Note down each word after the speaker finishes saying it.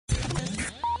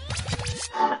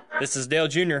This is Dale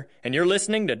Jr., and you're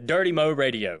listening to Dirty Mo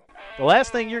Radio. The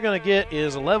last thing you're going to get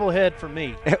is a level head from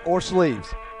me. Or sleeves.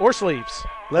 Or sleeves.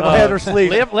 Level head or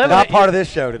sleeves. Not part of this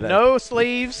show today. No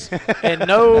sleeves and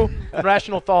no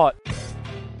rational thought.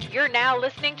 You're now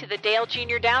listening to the Dale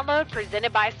Jr. Download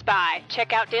presented by Spy.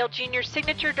 Check out Dale Jr.'s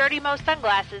signature Dirty Mo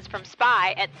sunglasses from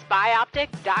Spy at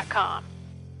spyoptic.com.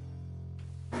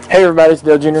 Hey everybody, it's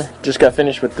Dale Jr. Just got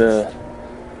finished with the,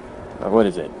 what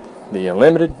is it? The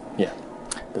Unlimited? Yeah,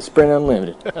 the Sprint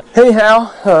Unlimited. Anyhow,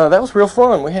 that was real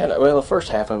fun. The first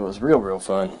half of it was real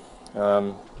fun.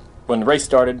 When the race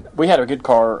started, we had a good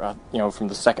car. From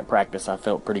the second practice, I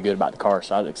felt pretty good about the car,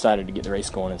 so I was excited to get the race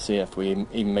going and see if we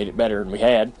even made it better than we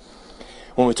had.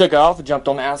 When we took off, we jumped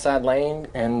on the outside lane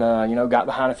and, got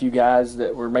behind a few guys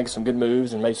that were making some good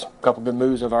moves and made a couple good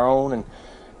moves of our own. And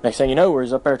next thing you know, we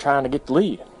was up there trying to get the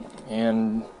lead.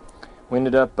 And we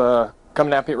ended up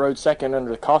coming down pit road second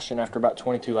under the caution after about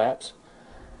 22 laps.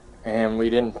 And we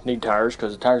didn't need tires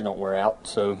because the tires don't wear out.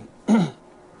 So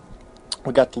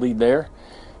we got the lead there.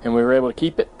 And we were able to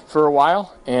keep it for a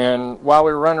while. And while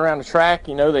we were running around the track,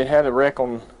 they had a wreck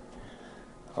on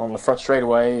the front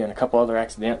straightaway and a couple other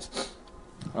accidents.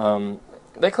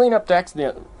 They clean up the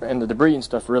accident and the debris and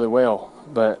stuff really well.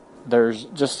 But there's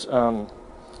just, when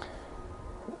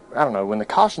the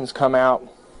cautions come out,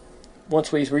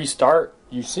 once we restart,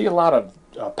 you see a lot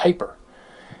of paper.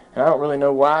 And I don't really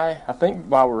know why. I think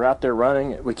while we're out there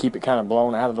running, we keep it kind of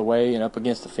blown out of the way and up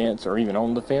against the fence or even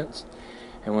on the fence.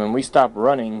 And when we stop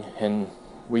running and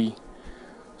we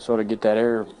sort of get that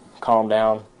air calmed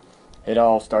down, it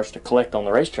all starts to collect on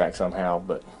the racetrack somehow.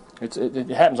 But it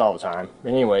happens all the time.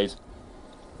 Anyways,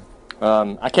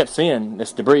 I kept seeing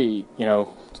this debris,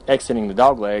 exiting the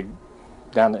dogleg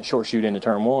down that short chute into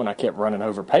turn one. I kept running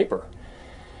over paper.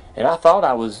 And I thought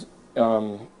I was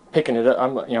picking it up.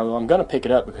 I'm going to pick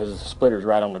it up because the splitter's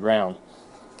right on the ground.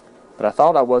 But I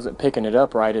thought I wasn't picking it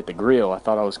up right at the grill. I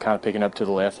thought I was kind of picking up to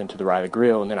the left and to the right of the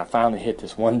grill. And then I finally hit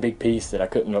this one big piece that I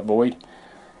couldn't avoid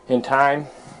in time.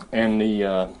 And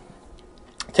the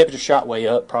temperature shot way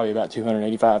up, probably about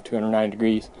 285, 290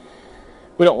 degrees.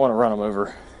 We don't want to run them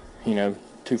over,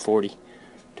 240,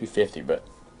 250. But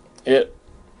it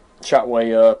shot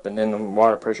way up, and then the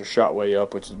water pressure shot way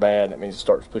up, which is bad. That means it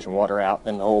starts pushing water out,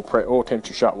 and the oil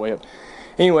temperature shot way up.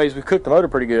 Anyways, we cooked the motor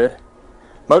pretty good.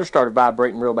 Motor started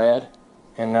vibrating real bad,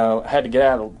 and I had to get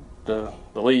out of the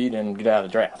lead and get out of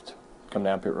the draft. Come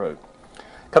down pit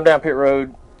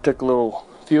road, took a little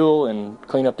fuel and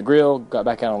cleaned up the grill, got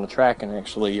back out on the track, and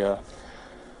actually,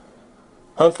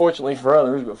 unfortunately for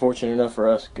others, but fortunate enough for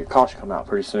us, get caution come out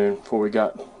pretty soon before we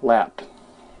got lapped.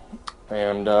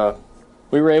 And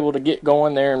we were able to get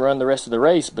going there and run the rest of the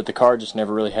race, but the car just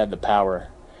never really had the power.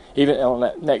 Even on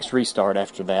that next restart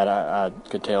after that, I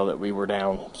could tell that we were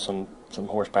down some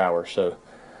horsepower. So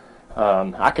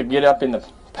I could get up in the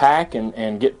pack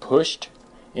and get pushed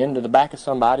into the back of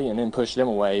somebody and then push them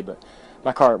away, but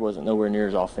my car wasn't nowhere near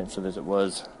as offensive as it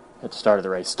was at the start of the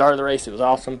race. Start of the race, it was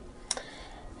awesome.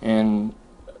 And,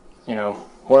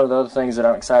 one of the other things that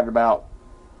I'm excited about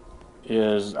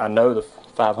is I know the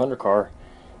 500 car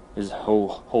is a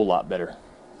whole lot better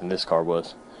than this car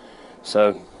was.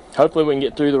 So hopefully we can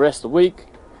get through the rest of the week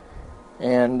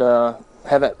and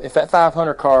if that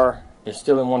 500 car is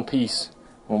still in one piece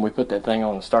when we put that thing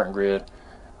on the starting grid,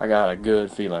 I got a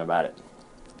good feeling about it.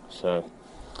 So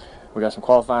we got some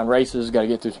qualifying races, got to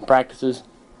get through some practices,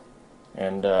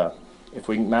 and if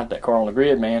we can mount that car on the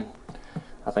grid, man,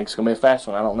 I think it's going to be a fast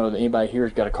one. I don't know that anybody here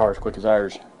has got a car as quick as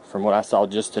ours from what I saw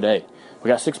just today. We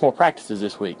got 6 more practices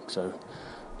this week, so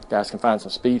guys can find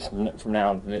some speed from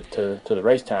now to the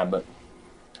race time, but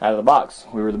out of the box,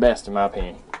 we were the best in my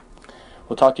opinion.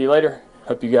 We'll talk to you later.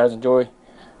 Hope you guys enjoy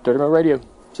Dirty Mo Radio.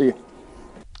 See you.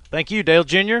 Thank you, Dale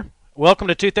Jr. Welcome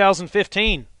to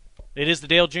 2015. It is the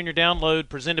Dale Jr. Download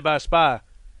presented by Spy.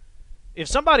 If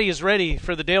somebody is ready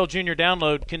for the Dale Jr.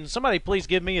 Download, can somebody please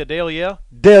give me a Dale yeah?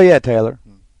 Dale yeah, Taylor.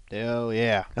 Dale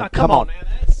yeah. Now, come on, man.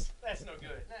 That's no good.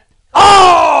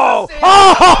 Oh!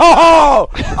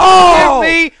 Give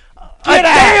me a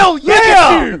Dale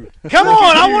yeah! Come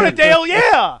on, I want a Dale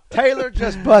yeah! Taylor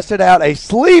just busted out a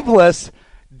sleeveless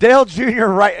Dale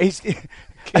Jr.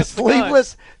 A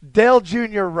sleeveless Dale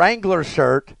Jr. Wrangler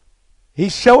shirt.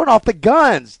 He's showing off the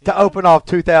guns to open off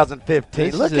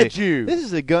 2015. Look at you. This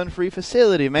is a gun-free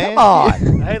facility, man. Come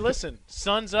on. Hey, listen,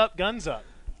 sun's up, guns up.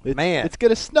 Man. It's going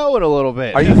to snow in a little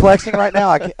bit. Are you flexing right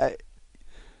now?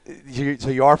 So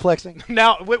you are flexing?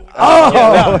 Now,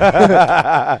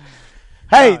 oh!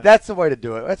 Hey, that's the way to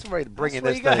do it. That's the way to bring in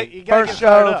That's this what thing. you gotta First get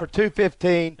fired show up. for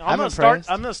 215. I'm gonna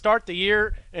impressed. start the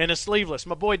year in a sleeveless.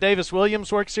 My boy Davis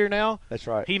Williams works here now. That's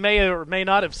right. He may or may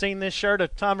not have seen this shirt a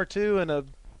time or two in a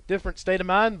different state of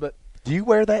mind, but Do you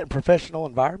wear that in professional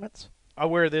environments? I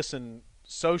wear this in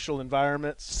social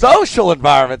environments. Social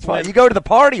environments. Why? You go to the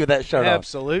party with that shirt on.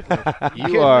 Absolutely.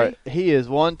 You are. He is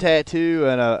one tattoo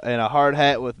and a hard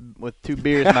hat with 2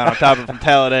 beers mounted on top of it from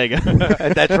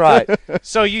Talladega. That's right.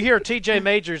 So you hear T.J.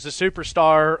 Majors, the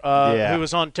superstar Yeah. who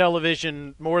was on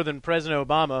television more than President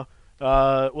Obama.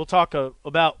 We'll talk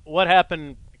about what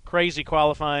happened, crazy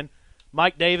qualifying.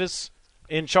 Mike Davis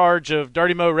in charge of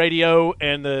Dirty Mo Radio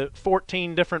and the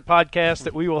 14 different podcasts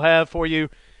that we will have for you.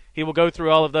 He will go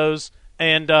through all of those.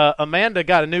 And Amanda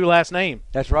got a new last name.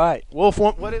 That's right.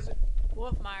 What is it?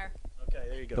 Wolfmeyer. Okay,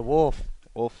 there you go. The Wolf.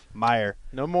 Wolf Meyer.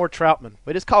 No more Troutman.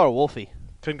 We just call her Wolfie.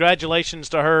 Congratulations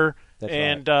to her. That's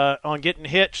and on getting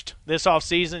hitched this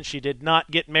offseason. She did not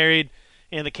get married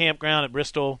in the campground at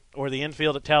Bristol or the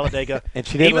infield at Talladega. And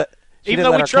she didn't even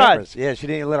though we our tried. Cameras. Yeah, she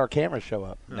didn't even let our cameras show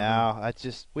up. No, that's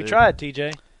just We tried,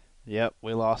 TJ. Yep,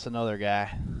 we lost another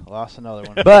guy. Lost another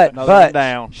one. But another one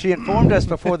down. she informed us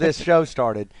before this show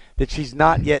started that she's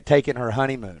not yet taken her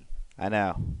honeymoon. I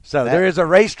know. So there is a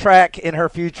racetrack in her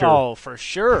future. Oh, for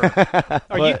sure.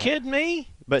 Are you kidding me?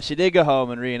 But she did go home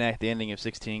and reenact the ending of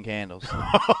 16 Candles.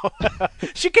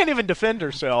 She can't even defend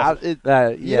herself. You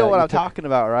yeah, know what you I'm talking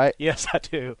about, right? Yes, I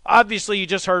do. Obviously, you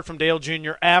just heard from Dale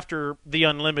Jr. after the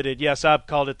Unlimited. Yes, I've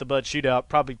called it the Bud Shootout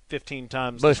probably 15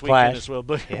 times Bush this weekend Clash. as well.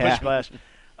 Bush Yeah. Splash.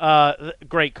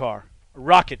 Great car.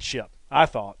 Rocket ship, I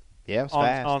thought, Yeah, it was on,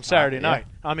 fast. on Saturday Yeah. night.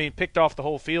 I mean, picked off the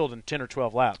whole field in 10 or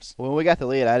 12 laps. When we got the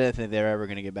lead, I didn't think they were ever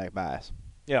going to get back by us.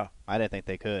 Yeah. I didn't think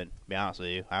they could, to be honest with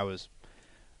you. I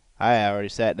already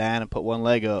sat down and put one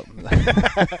leg up.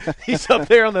 He's up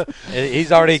there on the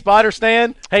He's already spotter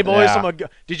stand. Hey, boys, Yeah. I'm gonna go.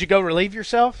 Did you go relieve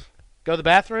yourself? Go to the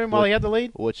bathroom while he had the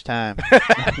lead? Which time?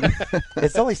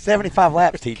 It's only 75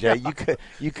 laps, TJ.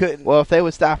 You couldn't. Well, if they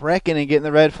would stop wrecking and getting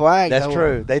the red flag. That's that would-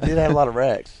 true. They did have a lot of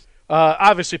wrecks.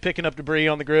 Obviously, picking up debris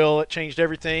on the grill, it changed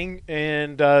everything,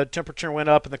 and temperature went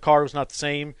up, and the car was not the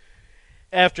same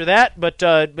after that.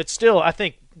 But still, I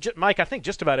think, Mike, I think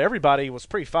just about everybody was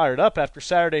pretty fired up after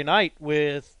Saturday night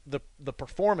with the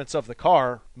performance of the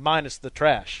car minus the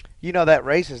trash. You know, that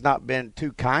race has not been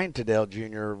too kind to Dale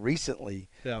Jr. recently.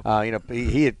 Yeah.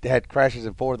 He had crashes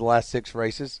in 4 of the last 6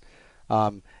 races.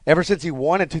 Ever since he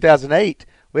won in 2008,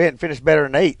 we hadn't finished better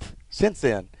than 8th since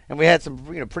then. And we had some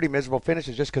pretty miserable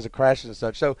finishes just because of crashes and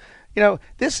such. So,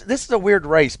 this is a weird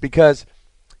race because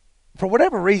for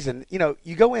whatever reason,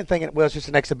 you go in thinking, well, it's just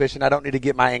an exhibition. I don't need to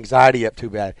get my anxiety up too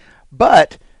bad.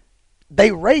 But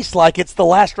they race like it's the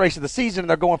last race of the season and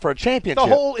they're going for a championship.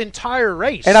 The whole entire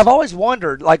race. And I've always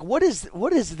wondered, like, what is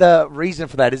the reason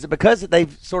for that? Is it because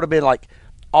they've sort of been like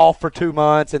off for 2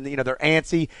 months and they're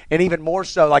antsy, and even more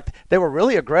so, like they were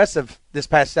really aggressive this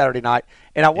past Saturday night,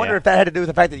 and I wonder if that had to do with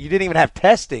the fact that you didn't even have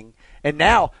testing, and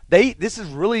now this is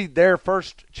really their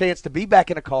first chance to be back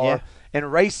in a car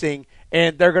and racing,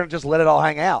 and they're going to just let it all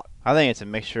hang out. I think it's a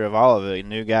mixture of all of it.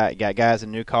 You got guys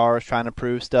in new cars trying to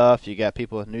prove stuff. You got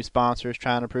people with new sponsors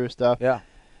trying to prove stuff. Yeah.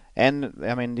 And,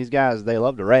 I mean, these guys, they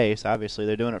love to race. Obviously,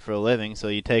 they're doing it for a living, so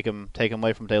you take them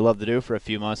away from what they love to do for a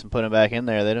few months and put them back in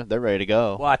there. They're ready to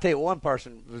go. Well, I tell you, one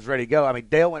person was ready to go. I mean,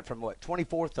 Dale went from,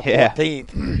 24th to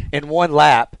 14th in one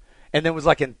lap, and then was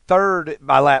like in 3rd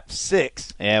by lap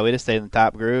 6. Yeah, we just stayed in the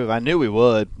top groove. I knew we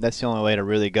would. That's the only way to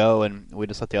really go, and we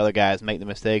just let the other guys make the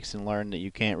mistakes and learn that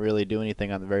you can't really do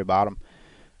anything on the very bottom.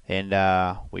 And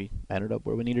we ended up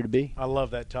where we needed to be. I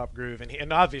love that top groove,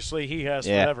 and obviously he has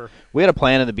forever. We had a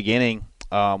plan in the beginning.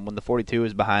 When the 42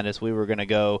 was behind us, we were going to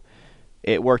go.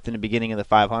 It worked in the beginning of the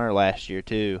 500 last year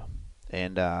too,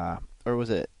 and or was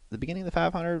it the beginning of the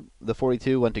 500? The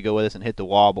 42 went to go with us and hit the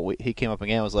wall, but he came up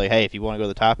again and was like, "Hey, if you want to go to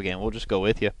the top again, we'll just go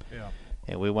with you." Yeah.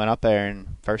 And we went up there,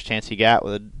 and first chance he got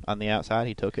on the outside,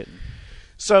 he took it.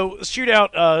 So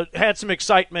Shootout had some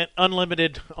excitement,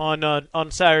 unlimited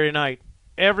on Saturday night.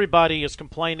 Everybody is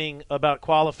complaining about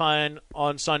qualifying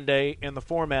on Sunday and the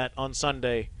format on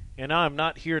Sunday, and I'm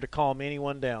not here to calm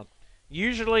anyone down.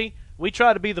 Usually, we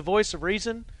try to be the voice of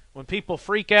reason when people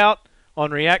freak out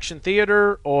on Reaction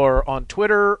Theater or on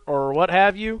Twitter or what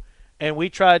have you, and we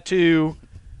try to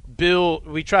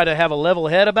have a level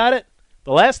head about it.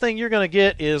 The last thing you're going to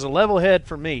get is a level head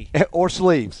from me. Or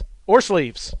sleeves. Or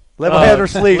sleeves. Level head or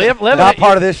sleeves. Not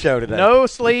part of this show today. No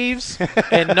sleeves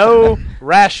and no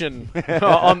rational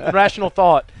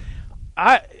thought.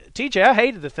 TJ, I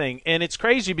hated the thing, and it's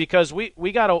crazy because we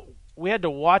had to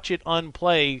watch it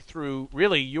unplay through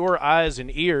really your eyes and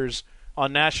ears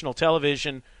on national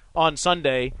television on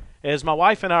Sunday, as my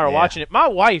wife and I are watching it. My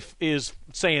wife is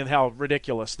saying how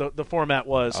ridiculous the format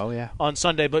was on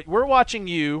Sunday, but we're watching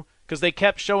you because they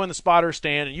kept showing the spotter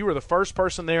stand, and you were the first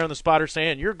person there on the spotter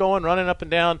stand. You're running up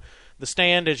and down the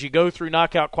stand as you go through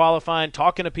knockout qualifying,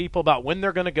 talking to people about when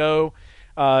they're going to go.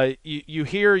 You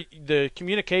hear the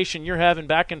communication you're having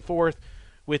back and forth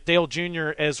with Dale Jr.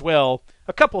 as well.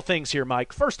 A couple things here,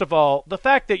 Mike. First of all, the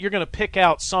fact that you're going to pick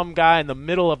out some guy in the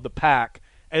middle of the pack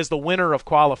as the winner of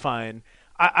qualifying,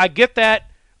 I get that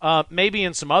maybe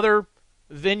in some other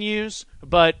venues,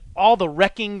 but all the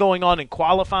wrecking going on in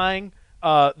qualifying,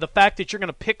 the fact that you're going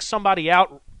to pick somebody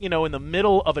out, in the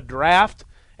middle of a draft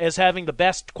as having the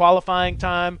best qualifying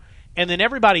time, and then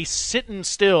everybody's sitting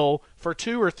still for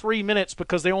 2 or 3 minutes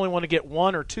because they only want to get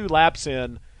 1 or 2 laps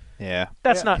in. Yeah,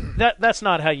 that's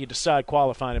not how you decide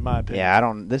qualifying, in my opinion.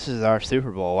 Yeah, this is our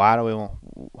Super Bowl. Why do we?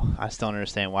 I still don't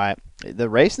understand why. The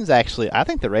racing's actually, I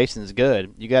think the racing's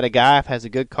good. You got a guy who has a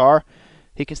good car,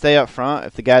 he can stay up front.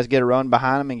 If the guys get a run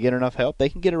behind him and get enough help, they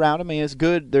can get around him. I mean, it's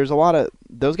good. There's a lot of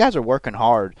those guys are working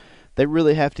hard. They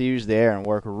really have to use the air and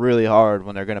work really hard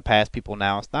when they're going to pass people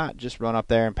now. It's not just run up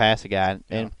there and pass a guy.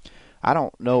 And I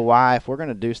don't know why, if we're going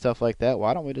to do stuff like that,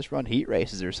 why don't we just run heat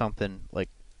races or something? Like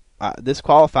this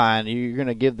qualifying, you're going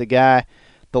to give the guy,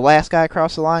 the last guy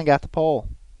across the line got the pole.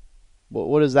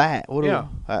 What is that?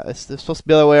 It's supposed to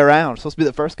be the other way around. It's supposed to be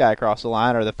the first guy across the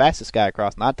line or the fastest guy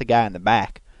across, not the guy in the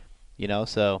back.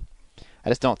 So I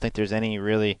just don't think there's any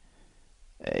really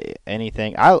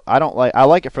anything. I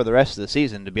like it for the rest of the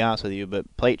season, to be honest with you,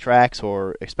 but plate tracks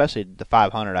or especially the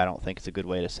 500, I don't think it's a good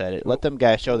way to set it. Let them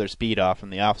guys show their speed off from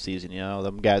the off season,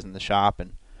 them guys in the shop.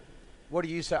 And what do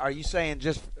you say? Are you saying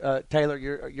just Taylor,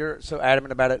 you're so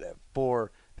adamant about it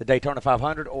for the Daytona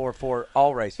 500 or for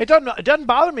all races? It doesn't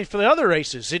bother me for the other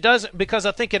races. It doesn't, because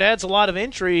I think it adds a lot of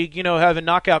intrigue, having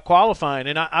knockout qualifying.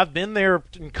 And I've been there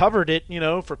and covered it,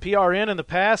 for PRN in the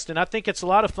past, and I think it's a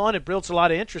lot of fun. It builds a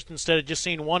lot of interest instead of just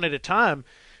seeing one at a time.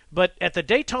 But at the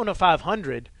Daytona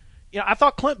 500, I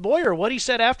thought Clint Boyer, what he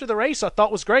said after the race, I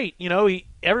thought was great.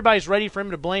 Everybody's ready for him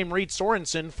to blame Reed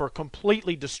Sorensen for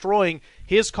completely destroying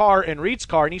his car and Reed's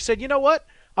car. And he said, you know what?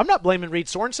 I'm not blaming Reed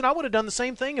Sorensen. I would have done the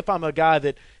same thing if I'm a guy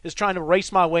that is trying to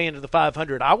race my way into the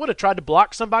 500. I would have tried to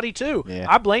block somebody too. Yeah.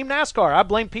 I blame NASCAR. I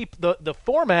blame the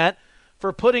format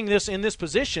for putting this in this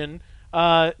position.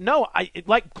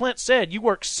 Like Clint said, you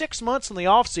work 6 months in the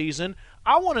off season.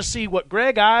 I want to see what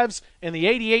Greg Ives and the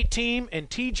 88 team and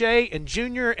TJ and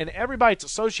Junior and everybody that's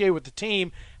associated with the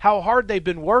team, how hard they've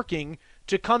been working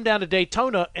to come down to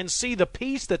Daytona and see the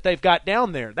piece that they've got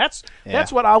down there. That's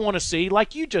what I want to see.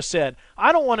 Like you just said,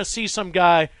 I don't want to see some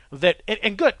guy that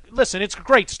and good. Listen, it's a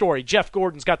great story. Jeff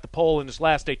Gordon's got the pole in his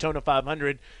last Daytona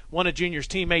 500. One of Junior's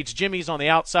teammates, Jimmy's on the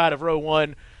outside of row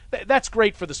 1. That's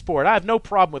great for the sport. I have no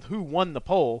problem with who won the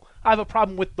pole. I have a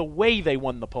problem with the way they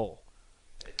won the pole.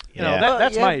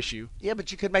 That's my issue. Yeah,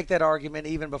 but you could make that argument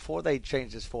even before they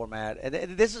changed this format.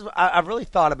 And this is, I've really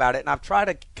thought about it, and I've tried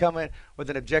to come in with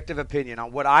an objective opinion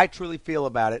on what I truly feel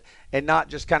about it, and not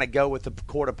just kind of go with the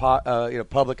court of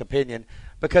public opinion.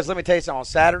 Because let me tell you something, on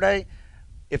Saturday,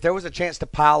 if there was a chance to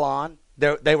pile on,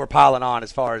 they were piling on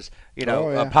as far as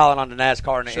piling on to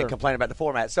NASCAR and complaining about the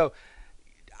format. So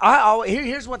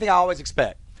here's one thing I always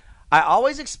expect. I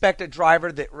always expect a driver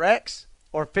that wrecks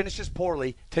or finishes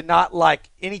poorly to not like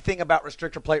anything about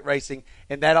restrictor plate racing,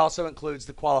 and that also includes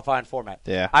the qualifying format.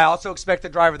 Yeah. I also expect the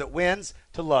driver that wins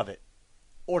to love it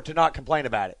or to not complain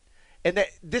about it. And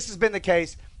this has been the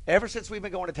case ever since we've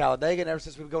been going to Talladega and ever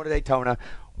since we've been going to Daytona.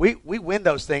 We win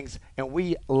those things, and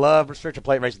we love restrictor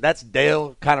plate racing. That's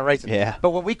Dale kind of racing. Yeah. But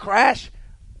when we crash,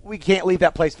 we can't leave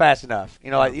that place fast enough.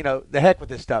 The heck with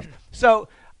this stuff. So,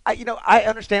 I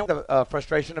understand the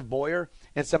frustration of Boyer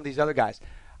and some of these other guys.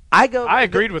 I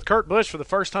agreed with Kurt Busch for the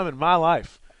first time in my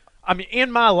life. I mean,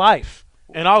 in my life.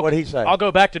 And what'd he say? I'll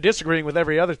go back to disagreeing with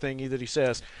every other thing that he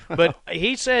says. But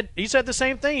he said the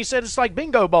same thing. He said it's like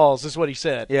bingo balls is what he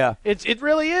said. Yeah. It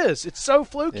really is. It's so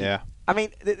fluky. Yeah. I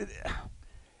mean,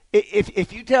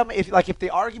 if you tell me if the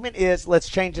argument is let's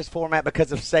change this format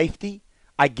because of safety,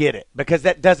 I get it, because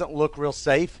that doesn't look real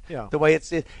safe. Yeah. The way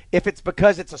if it's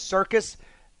because it's a circus,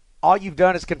 all you've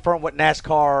done is confirm what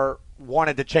NASCAR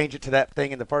wanted to change it to that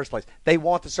thing in the first place. They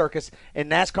want the circus,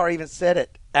 and NASCAR even said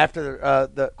it after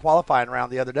the qualifying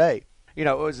round the other day. It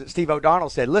was Steve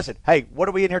O'Donnell said, listen, hey, what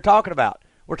are we in here talking about?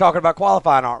 We're talking about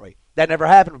qualifying, aren't we? That never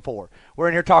happened before. We're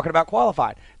in here talking about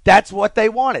qualifying. That's what they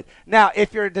wanted. Now,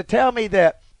 if you're to tell me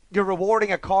that you're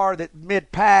rewarding a car that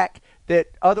mid-pack that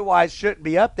otherwise shouldn't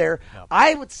be up there. No.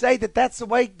 I would say that that's the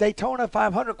way Daytona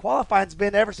 500 qualifying's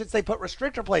been ever since they put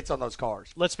restrictor plates on those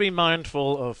cars. Let's be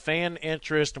mindful of fan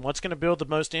interest and what's going to build the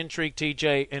most intrigue,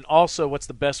 TJ, and also what's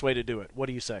the best way to do it. What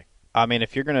do you say? I mean,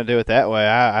 if you're going to do it that way,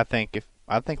 I think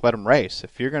let them race.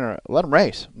 If you're going to let them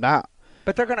race, not.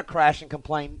 But they're going to crash and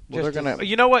complain. Well, they're going to.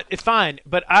 You know what? It's fine.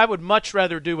 But I would much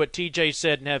rather do what TJ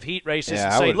said and have heat races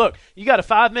and say, would. Look, you got a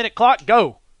 5-minute clock.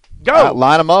 Go.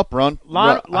 Line them up. Run.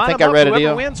 Line I think them I read up. a deal.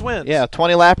 Whoever wins, wins. Yeah,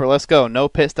 20 lapper. Let's go. No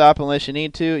pit stop unless you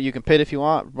need to. You can pit if you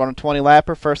want. Run a 20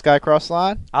 lapper. First guy across the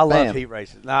line. I love heat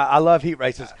races. Now, I love heat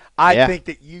races. I think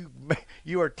that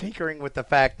you are tinkering with the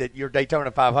fact that your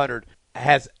Daytona 500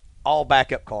 has all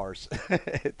backup cars.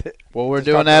 Well, we're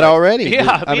doing that already.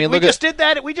 Yeah, I mean, we just did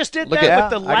that with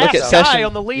the last guy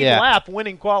on the lead lap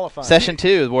winning qualifying. Session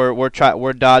 2,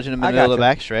 we're dodging him in the middle of the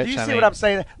backstretch. Do you see what I'm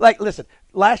saying? Like, listen,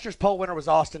 last year's pole winner was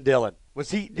Austin Dillon. Was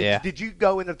he? Did you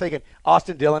go in there thinking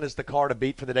Austin Dillon is the car to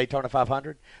beat for the Daytona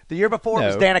 500? The year before it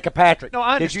was Danica Patrick. No,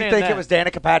 I understand. Did you think it was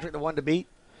Danica Patrick the one to beat?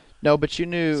 No, but you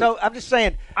knew. So I'm just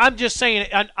saying.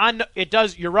 I know it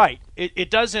does. You're right.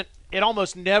 It doesn't. It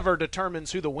almost never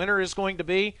determines who the winner is going to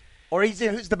be, or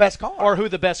who's the best car, or who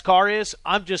the best car is.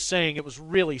 I'm just saying it was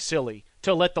really silly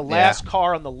to let the last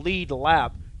car on the lead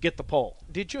lap get the pole.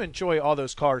 Did you enjoy all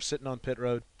those cars sitting on pit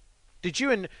road? Did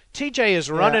you? And TJ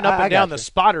is running up and down the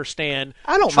spotter stand.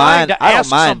 I don't trying mind. to I don't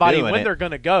ask mind somebody doing when it. they're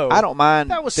going to go. I don't mind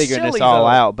that was figuring silly, this all though.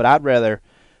 out, but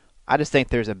I just think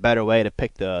there's a better way to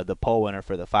pick the pole winner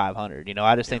for the 500. You know,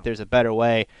 I just think there's a better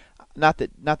way. Not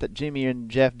that Jimmy and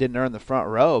Jeff didn't earn the front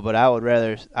row, but I would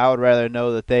rather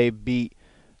know that they beat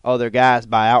other guys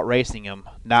by outracing them,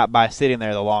 not by sitting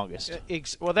there the longest.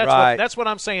 Well, that's what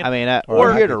I'm saying. I mean,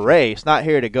 we're here to race, not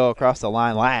here to go across the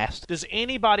line last. Does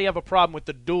anybody have a problem with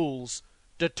the duels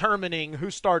determining who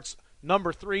starts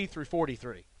number 3 through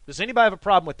 43? Does anybody have a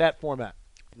problem with that format?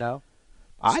 No.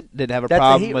 I didn't have a That's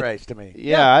problem a heat with race to me.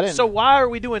 Yeah, I didn't. So why are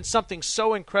we doing something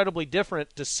so incredibly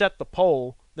different to set the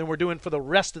pole than we're doing for the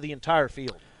rest of the entire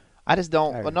field? I just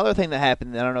don't. Another thing that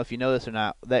happened, I don't know if you know this or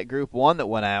not, that Group 1 that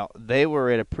went out, they were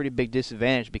at a pretty big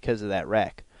disadvantage because of that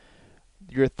wreck.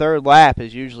 Your third lap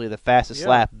is usually the fastest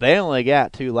lap. They only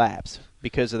got 2 laps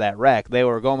because of that wreck. They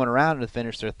were going around to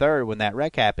finish their third when that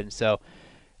wreck happened. So,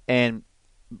 and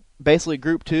basically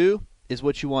Group 2 is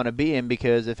what you want to be in,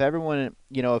 because if everyone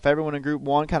in Group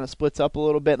 1 kind of splits up a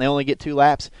little bit and they only get 2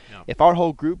 laps, if our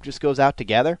whole group just goes out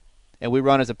together and we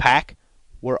run as a pack,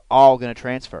 we're all going to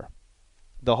transfer.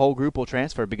 The whole group will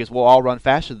transfer because we'll all run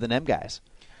faster than them guys.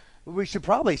 We should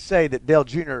probably say that Dale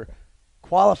Jr.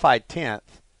 qualified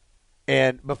 10th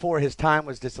and before his time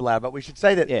was disallowed, but we should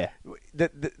say that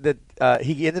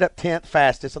he ended up 10th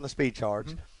fastest on the speed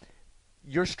charts. Mm-hmm.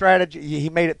 Your strategy,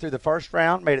 he made it through the first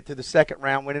round, made it through the second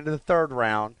round, went into the third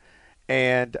round,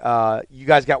 and you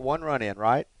guys got one run in,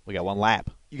 right? We got 1 lap.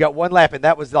 You got 1 lap, and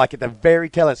that was like at the very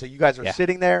tail end. So you guys are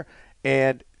sitting there,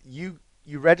 and you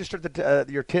registered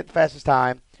your 10th fastest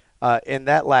time in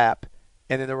that lap,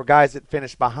 and then there were guys that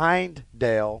finished behind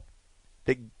Dale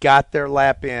that got their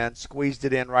lap in, squeezed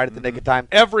it in right at the nick of time.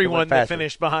 Everyone that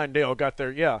finished behind Dale got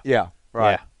there, Yeah,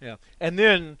 right. Yeah. And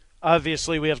then,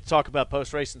 obviously, we have to talk about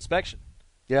post-race inspection.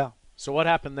 Yeah. So what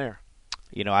happened there?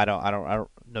 You know, I don't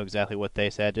know exactly what they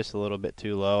said, just a little bit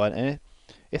too low. And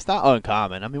it's not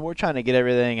uncommon. I mean, we're trying to get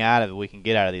everything out of it we can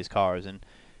get out of these cars.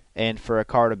 And for a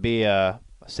car to be a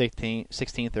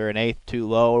 16th or an 8th too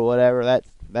low or whatever,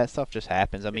 that stuff just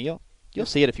happens. I mean, you'll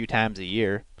see it a few times a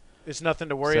year. It's nothing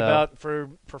to worry about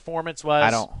for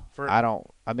performance-wise?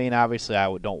 I mean, obviously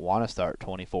I don't want to start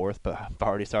 24th, but I've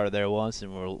already started there once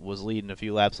and was leading a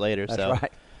few laps later. That's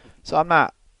right. So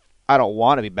I don't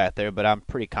want to be back there, but I'm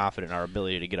pretty confident in our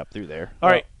ability to get up through there. All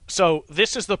right, so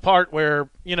this is the part where,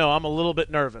 I'm a little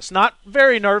bit nervous. Not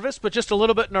very nervous, but just a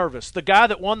little bit nervous. The guy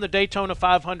that won the Daytona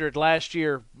 500 last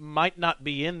year might not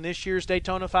be in this year's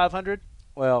Daytona 500.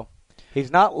 Well, he's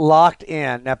not locked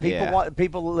in. Now,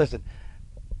 people listen.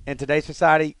 In today's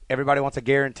society, everybody wants a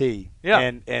guarantee. Yeah.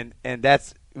 And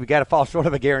that's, we got to fall short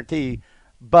of a guarantee,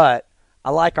 but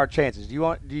I like our chances.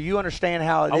 Do you understand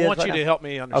how it is? I want you to help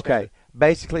me understand. Okay.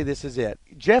 Basically, this is it.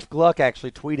 Jeff Gluck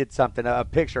actually tweeted something, a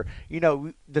picture.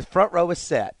 The front row is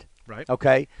set. Right.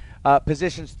 Okay.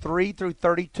 Positions 3 through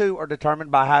 32 are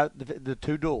determined by how the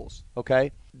 2 duels.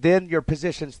 Okay. Then your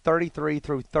positions 33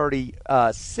 through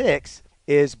 36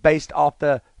 is based off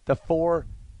the 4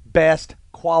 best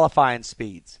qualifying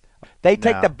speeds. They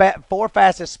take the 4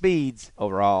 fastest speeds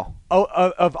overall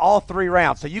of all 3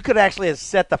 rounds. So you could actually have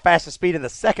set the fastest speed in the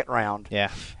second round.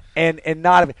 Yeah. And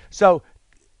not have. So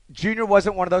Junior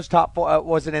wasn't one of those top four,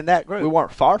 wasn't in that group. We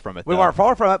weren't far from it, We though. weren't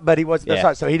far from it, but he wasn't.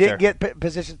 Yeah, So he didn't sure. get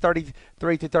position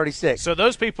 33 to 36. So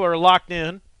those people are locked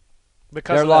in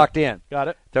because They're of that. locked in. Got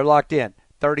it. They're locked in.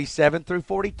 37 through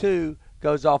 42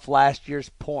 goes off last year's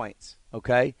points,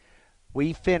 okay?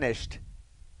 We finished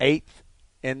 8th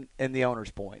in the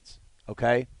owner's points,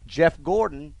 okay? Jeff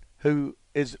Gordon, who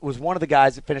was one of the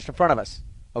guys that finished in front of us,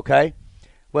 okay?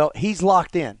 Well, he's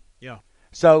locked in. Yeah.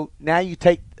 So now you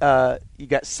take you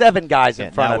got 7 guys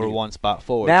in front now of we're you. one spot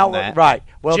forward Now from that. right.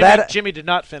 Well, Jimmy did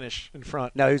not finish in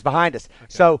front. no, he was behind us.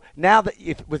 So now that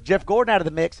with Jeff Gordon out of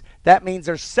the mix, that means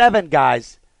there's 7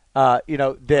 guys,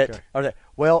 that are there.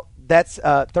 Well, that's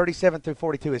 37 through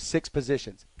 42 is 6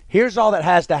 positions. Here's all that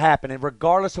has to happen, and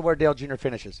regardless of where Dale Jr.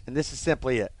 finishes, and this is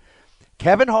simply it: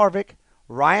 Kevin Harvick,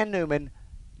 Ryan Newman,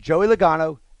 Joey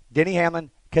Logano, Denny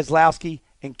Hamlin, Keselowski,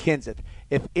 and Kenseth.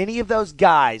 If any of those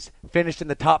guys finished in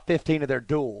the top 15 of their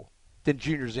duel, then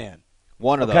Junior's in.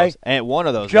 One of Okay? those. And one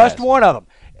of those Just guys. one of them.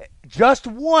 Just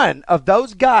one of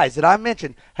those guys that I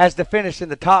mentioned has to finish in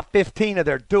the top 15 of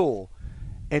their duel,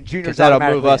 and Junior's Because that'll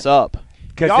automatically move us up.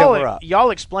 Because then we're up. Y'all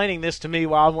explaining this to me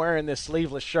while I'm wearing this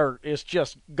sleeveless shirt is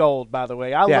just gold, by the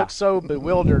way. I Yeah. look so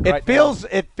bewildered It right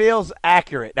feels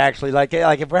accurate, actually. Like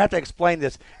if we have to explain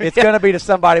this, it's going to be to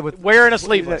somebody with Wearing a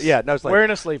sleeveless. Yeah, no sleeveless.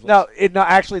 Wearing a sleeveless. No.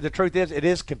 Actually, the truth is, it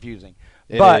is confusing.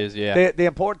 It But is, yeah. the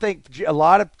important thing, a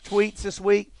lot of tweets this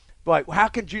week, like, how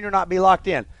can Junior not be locked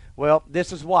in? Well,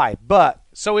 this is why. But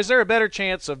So is there a better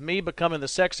chance of me becoming the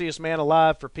sexiest man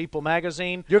alive for People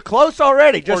magazine? you're close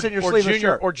already, just in your or sleeveless Junior,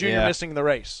 shirt. or Junior Yeah. missing the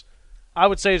race? I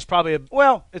would say it's probably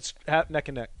it's neck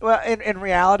and neck. Well, in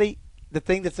reality, the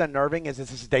thing that's unnerving is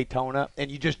this is Daytona,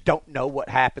 and you just don't know what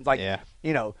happens. Like, Yeah.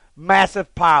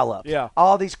 Massive pileups. Yeah.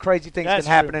 All these crazy things That's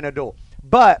can happen true. in a duel.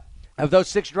 But of those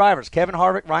 6 drivers, Kevin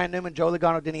Harvick, Ryan Newman, Joe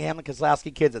Logano, Denny Hamlin,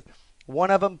 Keselowski, Kenseth, one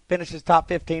of them finishes top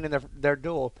 15 in their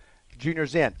duel.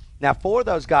 Junior's in. Now, 4 of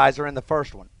those guys are in the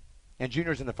first one, and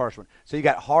Junior's in the first one. So you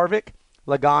got Harvick,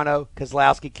 Logano,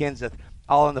 Keselowski, Kenseth,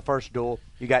 all in the first duel.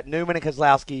 You got Newman and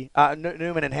Keselowski,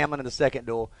 Newman and Hamlin in the second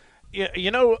duel. Yeah,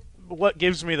 you know what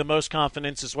gives me the most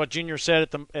confidence is what Junior said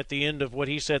at the end of what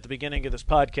he said at the beginning of this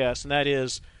podcast, and that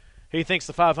is he thinks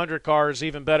the 500 car is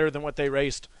even better than what they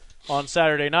raced on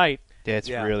Saturday night. Yeah, it's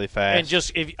Yeah. really fast. And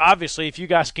just if you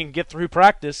guys can get through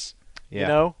practice,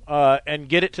 Yeah. and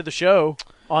get it to the show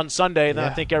on Sunday, then I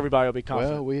Yeah. think everybody will be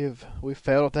confident. Well, we've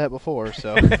failed at that before,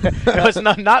 so It's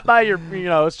not by your,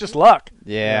 it's just luck.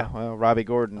 yeah. Well, Robbie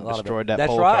Gordon A lot of it. destroyed that That's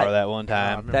pole right. car that one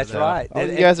time. That's So, right. Oh,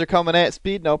 And- you guys are coming at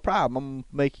speed, no problem. I'm gonna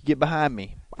make you get behind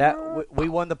me. We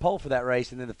won the pole for that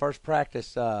race, and then the first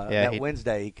practice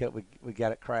Wednesday, we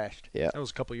got it crashed. Yeah. That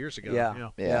was a couple years ago.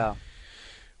 Yeah.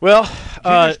 Well,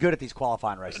 Junior's good at these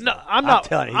qualifying races. No, though. I'm not.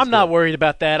 telling you, he's I'm not good. worried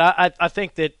about that. I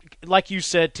think that, like you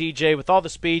said, TJ, with all the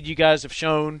speed you guys have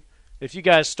shown, if you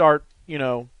guys start,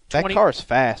 That 20 car's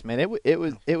fast, man. It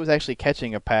was actually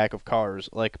catching a pack of cars,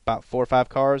 like about 4 or 5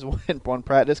 cars in one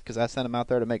practice, because I sent him out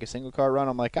there to make a single car run.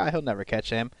 I'm like, he'll never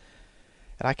catch him.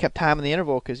 And I kept timing the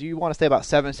interval because you want to stay about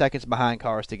 7 seconds behind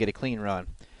cars to get a clean run.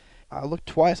 I looked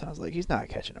twice and I was like, he's not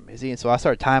catching him, is he? And so I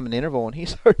started timing the interval and he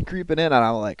started creeping in, and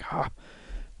I'm like,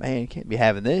 man, you can't be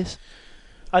having this.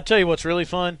 I tell you what's really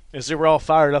fun is that we're all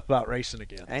fired up about racing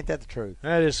again. Ain't that the truth?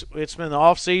 It's been the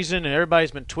off season and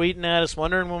everybody's been tweeting at us,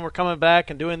 wondering when we're coming back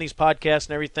and doing these podcasts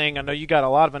and everything. I know you got a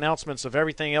lot of announcements of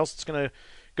everything else that's going to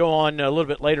go on a little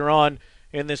bit later on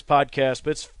in this podcast,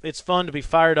 but it's fun to be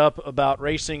fired up about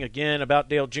racing again, about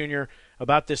Dale Jr.,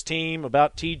 about this team,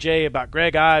 about TJ, about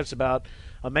Greg Ives, about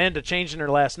Amanda changing her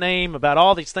last name, about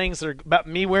all these things that are about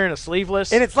me wearing a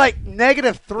sleeveless. And it's like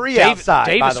 -3 outside.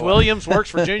 by Davis the way. Williams works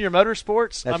for Junior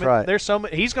Motorsports. That's right. There's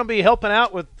he's going to be helping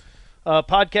out with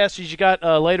podcasts you got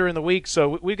later in the week.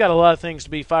 So we've got a lot of things to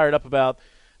be fired up about.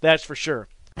 That's for sure.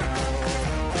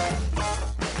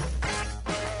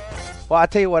 Well, I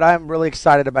tell you what, I'm really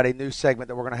excited about a new segment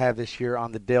that we're going to have this year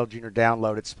on the Dale Jr.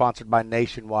 Download. It's sponsored by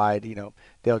Nationwide.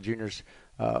 Dale Jr.'s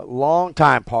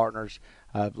longtime partners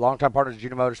of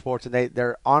Junior Motorsports, and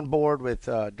they're on board with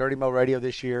Dirty Mo Radio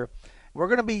this year. We're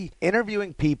going to be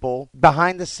interviewing people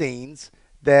behind the scenes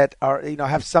that are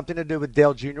have something to do with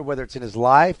Dale Jr., whether it's in his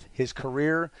life, his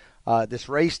career, this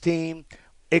race team.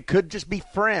 It could just be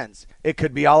friends. It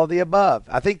could be all of the above.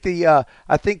 I think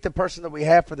the person that we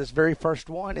have for this very first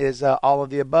one is all of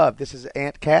the above. This is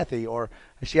Aunt Kathy, or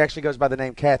she actually goes by the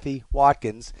name Kathy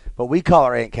Watkins, but we call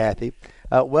her Aunt Kathy.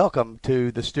 Welcome to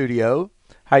the studio.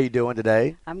 How you doing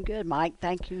today? I'm good, Mike.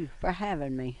 Thank you for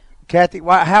having me. Kathy,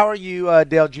 how are you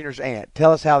Dale Jr.'s aunt?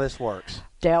 Tell us how this works.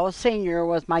 Dale Sr.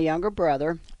 was my younger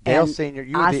brother. Dale And Senior.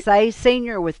 I say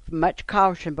senior with much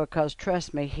caution because,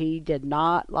 trust me, he did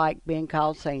not like being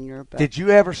called senior. But Did you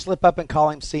ever slip up and call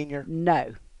him Senior?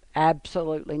 no,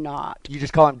 absolutely not. You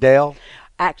just call him Dale?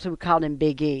 Actually, we called him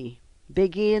Big E.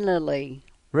 Big E and Little E.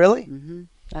 Really?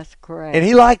 That's correct. And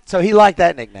he liked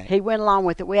that nickname. He went along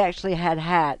with it. We actually had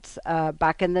hats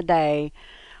back in the day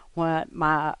when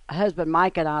my husband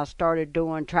Mike and I started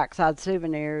doing trackside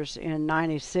souvenirs in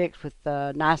 '96 with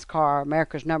NASCAR,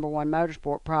 America's #1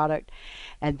 motorsport product.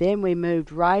 And then we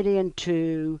moved right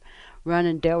into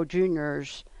running Dale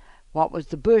Jr.'s, what was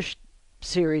the Busch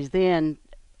series then,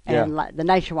 and the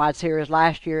Nationwide series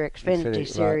last year, Xfinity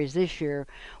series this year.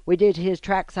 We did his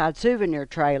trackside souvenir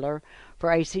trailer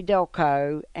for AC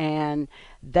Delco, and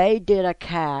they did a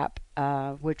cap,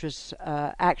 which was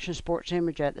Action Sports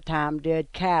Image at the time,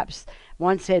 did caps.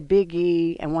 One said Big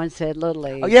E and one said Little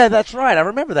E. Oh yeah, that's right. I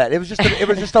remember that. It was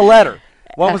just a letter.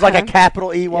 One was like a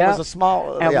capital E, one was a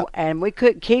small. And we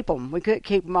couldn't keep them. We couldn't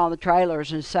keep them on the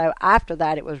trailers, and so after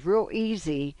that, it was real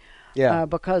easy. Yeah.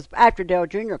 Because after Dale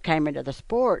Jr. came into the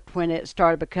sport, when it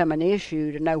started becoming an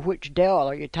issue to know which Dale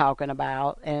are you talking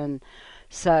about, and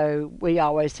so we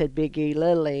always said Big E,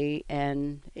 Little E,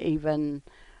 and even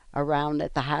around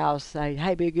at the house say,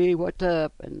 "Hey, Big E, what's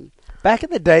up?" And back in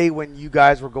the day when you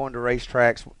guys were going to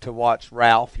racetracks to watch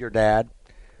Ralph, your dad,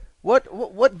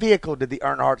 what vehicle did the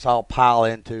Earnhardts all pile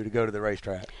into to go to the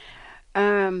racetrack?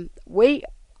 We,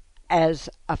 as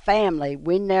a family,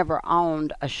 we never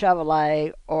owned a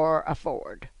Chevrolet or a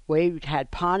Ford. We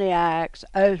had Pontiacs,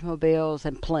 Oldsmobiles,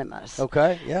 and Plymouths.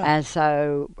 Okay, yeah. And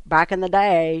so back in the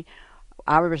day,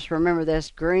 I just remember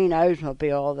this green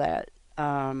Oldsmobile that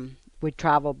we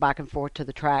traveled back and forth to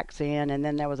the tracks in, and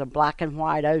then there was a black and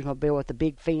white Oldsmobile with the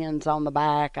big fins on the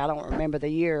back. I don't remember the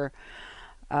year.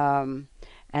 And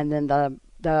then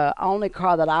the only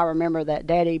car that I remember that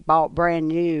Daddy bought brand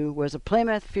new was a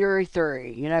Plymouth Fury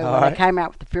 3. You know, when they came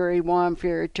out with the Fury 1,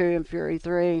 Fury 2, and Fury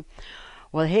 3.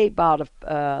 Well, he bought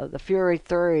the Fury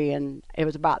 3, and it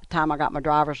was about the time I got my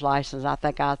driver's license. I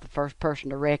think I was the first person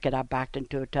to wreck it. I backed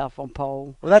into a telephone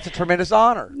pole. Well, that's a tremendous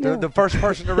honor. Yeah. The first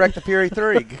person to wreck the Fury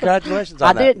 3. Congratulations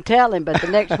on that. I didn't tell him, but the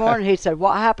next morning he said,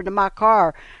 "What happened to my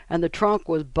car?" And the trunk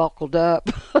was buckled up.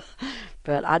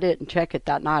 But I didn't check it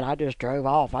that night. I just drove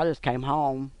off. I just came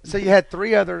home. So you had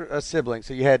three other siblings.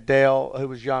 So you had Dale, who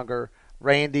was younger,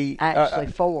 Randy. Actually,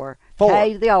 four. Four.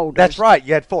 Kay, the oldest. That's right.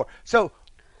 You had four. So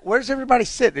where does everybody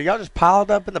sit? Are y'all just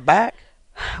piled up in the back?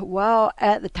 Well,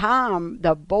 at the time,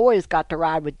 the boys got to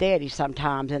ride with Daddy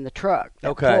sometimes in the truck.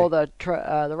 Okay. Pull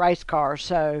the race car.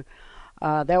 So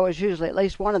there was usually at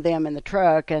least one of them in the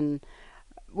truck, and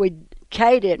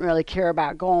Kay didn't really care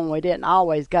about going. We didn't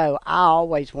always go. I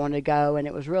always wanted to go, and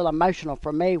it was real emotional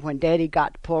for me when Daddy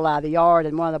got to pull out of the yard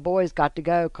and one of the boys got to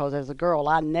go, because as a girl,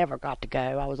 I never got to go.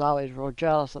 I was always real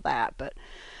jealous of that. But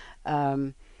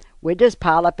we just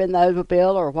pile up in the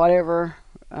Oldsmobile or whatever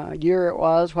year it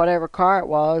was, whatever car it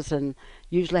was, and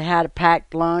usually had a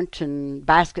packed lunch and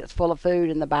baskets full of food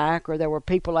in the back, or there were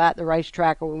people at the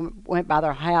racetrack, or we went by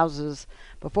their houses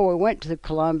before we went to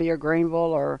Columbia or Greenville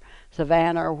or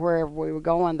Savannah or wherever we were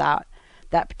going that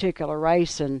particular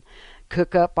race, and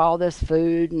cook up all this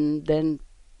food and then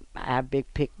have a big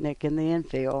picnic in the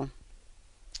infield.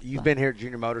 You've been here at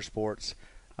Junior Motorsports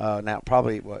now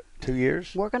probably, 2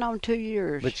 years? Working on 2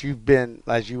 years. But you've been,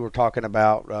 as you were talking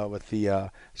about with the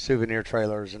souvenir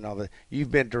trailers and all that, you've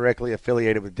been directly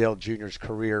affiliated with Dale Jr.'s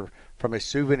career from a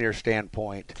souvenir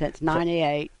standpoint. Since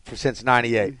 98. Since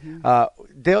 98.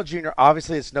 Mm-hmm. Dale Jr.,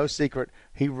 obviously it's no secret,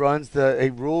 he rules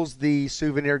the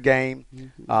souvenir game.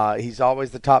 Mm-hmm. He's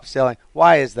always the top selling.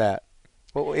 Why is that?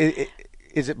 Well,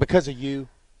 is it because of you?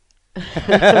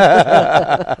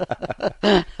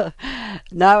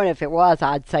 No, and if it was,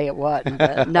 I'd say it wasn't.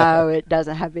 But no, it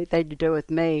doesn't have anything to do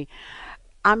with me.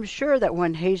 I'm sure that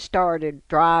when he started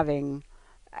driving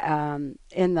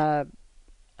in the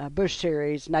Busch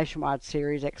Series, Nationwide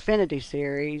Series, Xfinity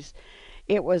Series,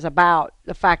 it was about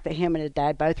the fact that him and his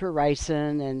dad both were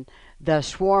racing, and the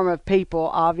swarm of people,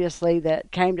 obviously,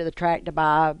 that came to the track to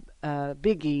buy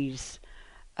Big E's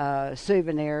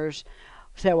souvenirs.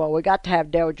 Said, well, we got to have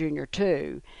Dale Jr.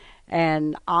 too.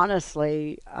 And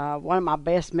honestly, one of my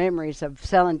best memories of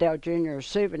selling Dale Jr.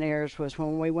 souvenirs was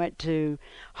when we went to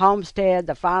Homestead,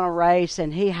 the final race,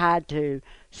 and he had to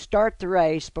start the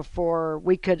race before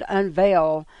we could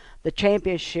unveil the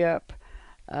championship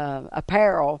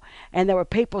apparel, and there were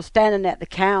people standing at the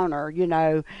counter,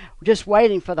 just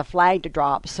waiting for the flag to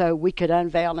drop so we could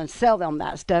unveil and sell them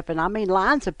that stuff. And I mean,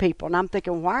 lines of people. And I'm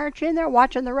thinking, why aren't you in there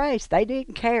watching the race? They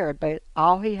didn't care, but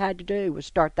all he had to do was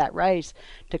start that race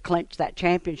to clinch that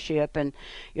championship. And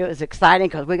it was exciting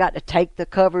because we got to take the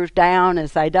covers down and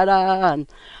say da-da. And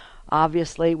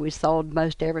obviously we sold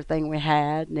most everything we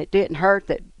had. And it didn't hurt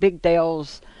that Big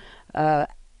Dale's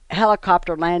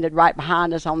helicopter landed right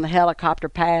behind us on the helicopter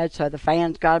pad, so the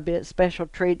fans got a bit special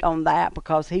treat on that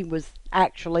because he was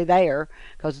actually there,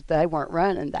 because they weren't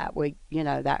running that week,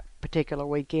 that particular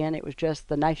weekend. It was just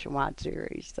the Nationwide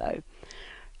Series, so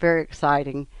very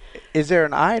exciting. Is there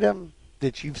an item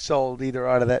that you've sold either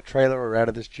out of that trailer or out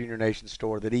of this Junior Nation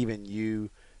store that even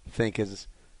you think is,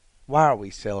 why are we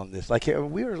selling this? Like,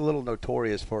 we were a little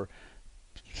notorious for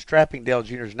strapping Dale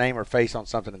Jr.'s name or face on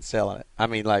something and selling it. I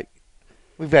mean, like,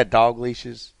 we've got dog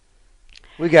leashes.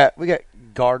 We got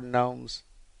garden gnomes.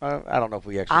 I don't know if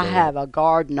we actually. I have a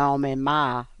garden gnome in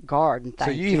my garden.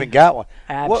 So you even got one.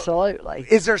 Absolutely.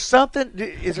 Is there something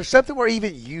where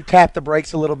even you tap the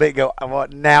brakes a little bit? And go,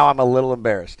 now I'm a little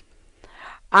embarrassed.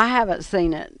 I haven't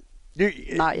seen it.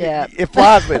 Not yet. It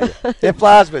flies with you. It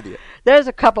flies with you. There's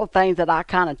a couple of things that I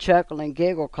kind of chuckle and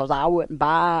giggle because I wouldn't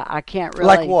buy. I can't really.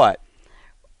 Like what?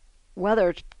 Well,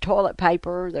 there's toilet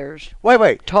paper. There's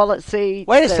wait. toilet seats.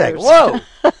 Wait a second. Whoa.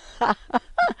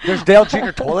 There's Dale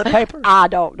Jr. toilet paper? I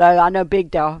don't know. I know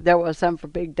Big Dale. There was some for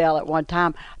Big Dale at one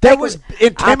time. There was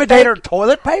Intimidator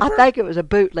toilet paper? I think it was a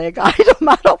bootleg item.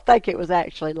 I don't think it was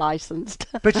actually licensed.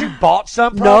 But you bought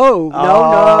some from? No.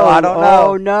 I don't know.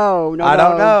 Oh, no. I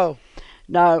don't know.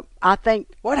 No, I think.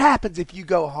 What happens if you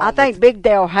go home? I think Big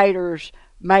Dale haters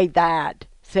made that.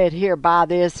 Said, here, buy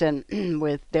this, and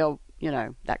with Dale,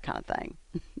 that kind of thing.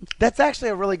 That's actually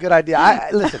a really good idea.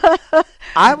 Listen,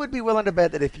 I would be willing to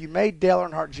bet that if you made Dale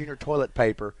Earnhardt Jr. toilet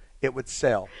paper, it would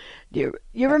sell. You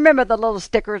remember the little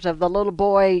stickers of the little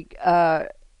boy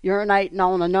urinating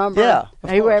on a number? Yeah,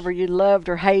 whoever you loved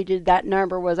or hated, that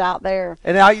number was out there.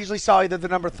 And I usually saw either the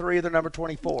number 3 or the number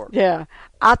 24. Yeah.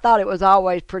 I thought it was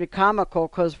always pretty comical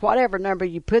because whatever number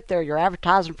you put there, you're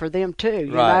advertising for them too,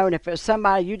 you know. And if it's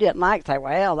somebody you didn't like, say,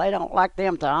 well, they don't like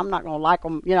them, so I'm not going to like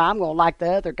them. I'm going to like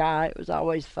the other guy. It was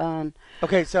always fun.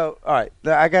 Okay, so, all right,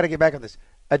 I got to get back on this.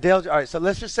 Adele, all right, so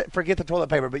let's just forget the toilet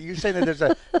paper, but you're saying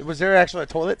that was there actually a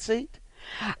toilet seat?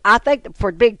 I think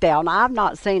for Big Dale, now I've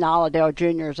not seen all of Dale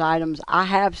Jr.'s items. I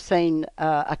have seen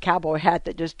a cowboy hat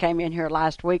that just came in here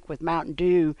last week with Mountain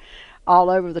Dew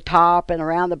all over the top and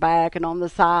around the back and on the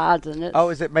sides. And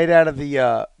is it made out of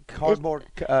the cardboard?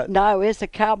 No, it's a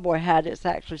cowboy hat. It's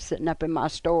actually sitting up in my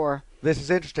store. This is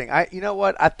interesting. You know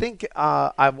what? I think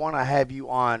I want to have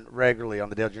you on regularly on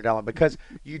the Dale Jr. Download because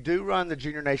you do run the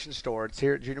Junior Nation store. It's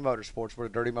here at Junior Motorsports where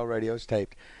the Dirty Mo Radio is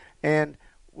taped. And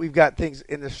we've got things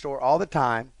in the store all the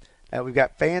time. We've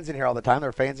got fans in here all the time. There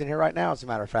are fans in here right now, as a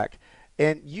matter of fact.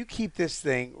 And you keep this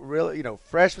thing really,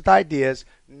 fresh with ideas,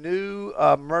 new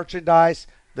merchandise,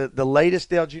 the latest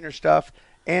Dale Jr. stuff,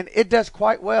 and it does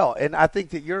quite well. And I think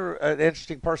that you're an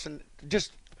interesting person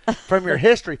just from your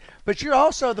history, but you're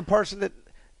also the person that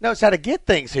knows how to get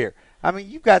things here. I mean,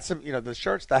 you've got some, the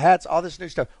shirts, the hats, all this new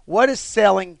stuff. What is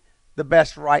selling the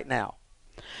best right now?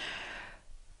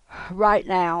 Right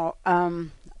now, the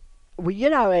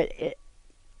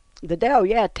Dale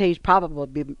Yeah Tee's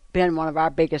probably been one of our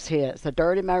biggest hits. The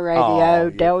Dirty Mo Radio,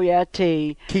 Dale Yeah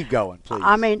Tee. Keep going, please.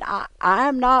 I mean, I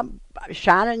am not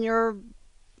shining your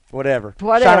whatever.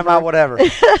 Shining my whatever.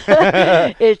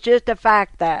 It's just the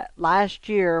fact that last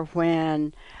year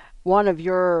when one of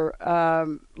your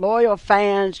loyal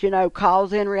fans,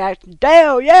 calls in reaction,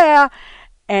 Dale, yeah,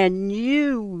 and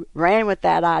you ran with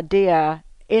that idea,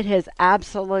 it has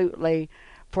absolutely,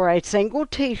 for a single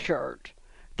T-shirt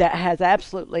that has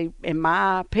absolutely, in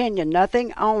my opinion,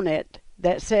 nothing on it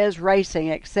that says racing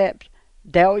except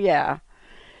Dale Yeah,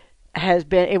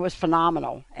 it was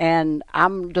phenomenal. And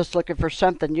I'm just looking for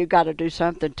something. You got to do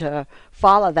something to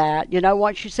follow that.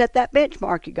 Once you set that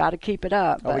benchmark, you got to keep it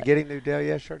up. Are we getting new Dale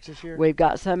Yeah shirts this year? We've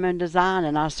got some in design,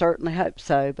 and I certainly hope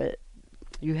so. But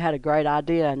you had a great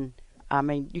idea, and I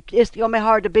mean, it's going to be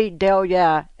hard to beat Dale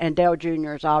Yeah and Dale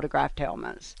Jr.'s autographed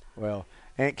helmets. Well,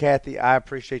 Aunt Kathy, I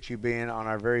appreciate you being on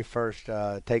our very first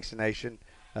Takes the Nation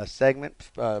segment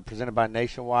presented by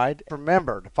Nationwide.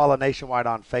 Remember to follow Nationwide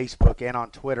on Facebook and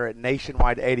on Twitter at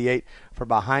Nationwide88 for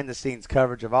behind-the-scenes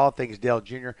coverage of all things Dale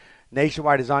Jr.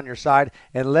 Nationwide is on your side.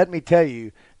 And let me tell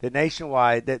you that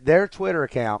Nationwide, that their Twitter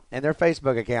account and their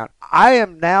Facebook account, I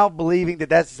am now believing that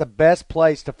that's the best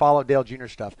place to follow Dale Jr.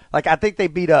 stuff. Like, I think they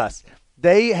beat us.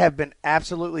 They have been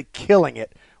absolutely killing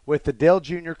it with the Dale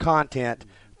Jr. content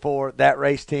for that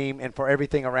race team and for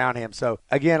everything around him. So,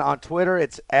 again, on Twitter,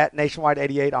 it's at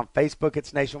Nationwide88. On Facebook,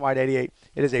 it's Nationwide88.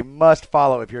 It is a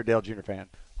must-follow if you're a Dale Jr. fan.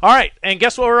 All right, and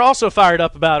guess what we're also fired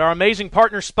up about? Our amazing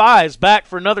partner Spy is back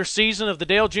for another season of the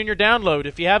Dale Jr. Download.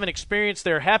 If you haven't experienced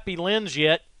their happy lens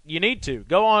yet, you need to.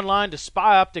 Go online to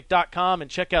spyoptic.com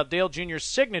and check out Dale Jr.'s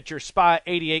signature Spy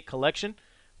 88 collection,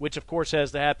 which, of course,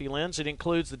 has the happy lens. It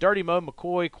includes the Dirty Mo,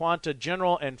 McCoy, Quanta,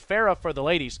 General, and Farah for the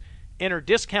ladies. Enter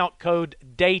discount code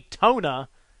DAYTONA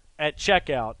at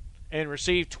checkout and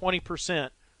receive 20%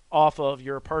 off of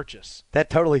your purchase. That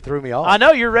totally threw me off. I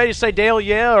know you're ready to say Dale,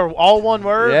 yeah, or all one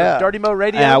word, Yeah. or Dirty Mo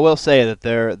Radio. And I will say that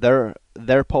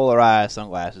their polarized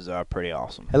sunglasses are pretty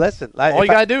awesome. Hey, listen. All you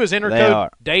got to do is enter They code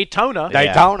are. Daytona.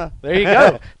 Daytona. There you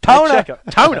go. Tona. At checkout.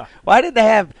 Tona. Why did they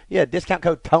have, discount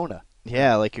code Tona?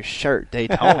 Yeah, like your shirt,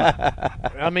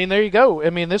 Daytona. I mean, there you go.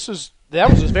 I mean, that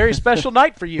was a very special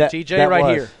night for you, TJ, that right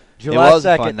was. here. July It was a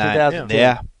 2nd, fun night. 2010.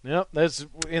 Yeah, Yep, that's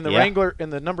in the Yeah. Wrangler, in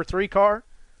the number 3 car.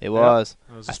 it was.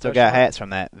 It was a I still special got night. hats from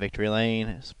that Victory Lane.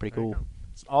 It's pretty cool.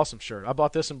 It's an awesome shirt. I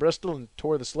bought this in Bristol and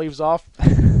tore the sleeves off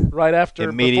right after, before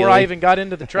Immediately. I even got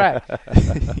into the track.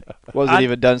 Wasn't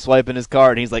even done swiping his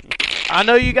card, and he's like, I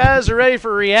know you guys are ready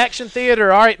for reaction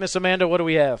theater. All right, Miss Amanda, what do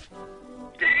we have?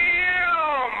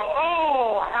 Damn!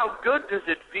 Oh, how good does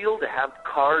it feel to have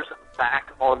cars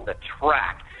back on the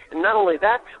track? And not only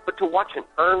that, but to watch an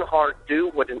Earnhardt do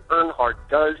what an Earnhardt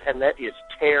does, and that is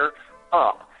tear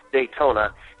up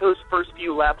Daytona. Those first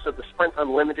few laps of the Sprint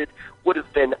Unlimited would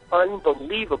have been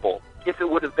unbelievable if it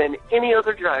would have been any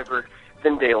other driver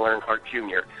than Dale Earnhardt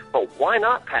Jr. But why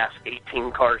not pass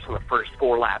 18 cars in the first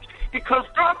 4 laps? Because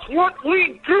that's what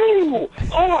we do!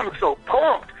 Oh, I'm so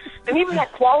pumped! And even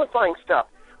that qualifying stuff.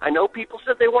 I know people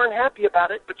said they weren't happy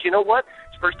about it, but you know what?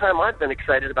 It's the first time I've been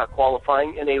excited about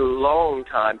qualifying in a long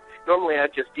time. Normally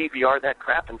I'd just DVR that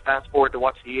crap and fast forward to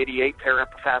watch the 88 pair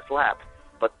up a fast lap.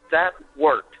 But that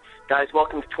worked. Guys,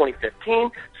 welcome to 2015.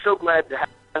 So glad to have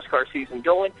the NASCAR season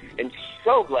going, and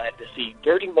so glad to see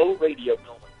Dirty Mo Radio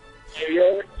going.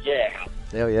 Yeah.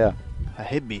 Hell yeah.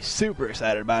 he'd be super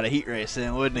excited about a heat race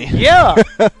then, wouldn't he? Yeah.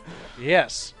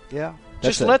 Yes. Yeah.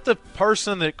 Just let the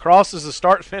person that crosses the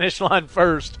start-finish line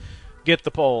first get the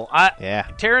pole.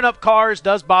 Tearing up cars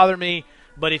does bother me,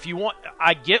 but if you want,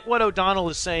 I get what O'Donnell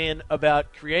is saying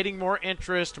about creating more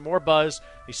interest, more buzz.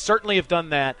 They certainly have done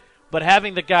that, but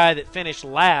having the guy that finished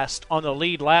last on the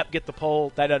lead lap get the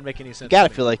pole, that doesn't make any sense. You got to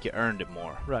to me. feel like you earned it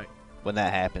more. Right. When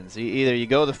that happens. Either you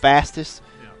go the fastest,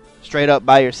 straight up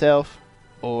by yourself,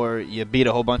 or you beat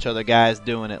a whole bunch of other guys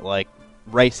doing it, like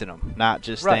racing them, not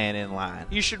just staying in line.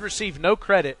 You should receive no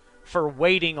credit for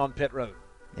waiting on pit road.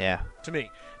 Yeah. To me.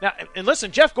 Now, and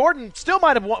listen, Jeff Gordon still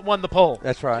might have won the pole.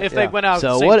 That's right. If they went out at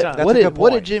the So same what? time.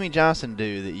 What did Jimmy Johnson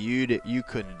do that you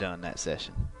couldn't have done that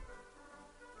session?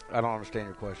 I don't understand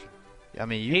your question. I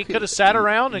mean, He could have sat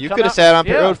around and you come could have out- sat on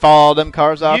pit yeah. road, followed them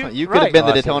cars off. You could have right. been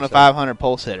the Oh, I see what Daytona you're saying. 500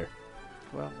 pole sitter.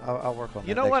 Well, I'll work on that.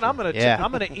 You know next what? year.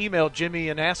 I'm gonna email Jimmy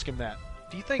and ask him that.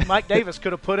 Do you think Mike Davis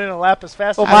could have put in a lap as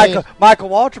fast Well, as Michael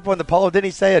Waltrip won the pole. Didn't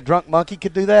he say a drunk monkey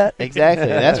could do that? Exactly.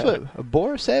 That's what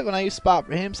Boris said when I used to spot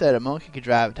for him. Said a monkey could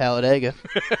drive at Talladega.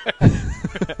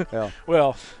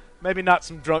 Well, maybe not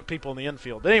some drunk people in the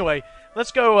infield. But anyway,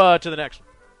 let's go to the next one.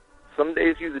 Some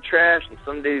days use the trash and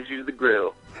some days use the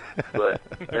grill. But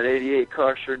that 88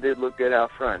 car sure did look good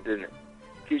out front, didn't it?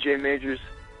 TJ Majors,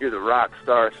 you're the rock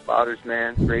star spotters,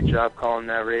 man. Great job calling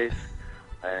that race.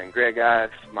 And Greg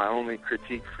Ives, my only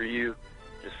critique for you,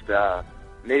 just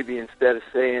maybe instead of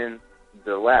saying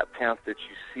the lap count that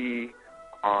you see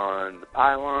on the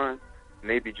pylon,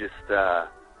 maybe just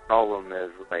call them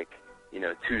as,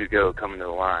 2 to go coming to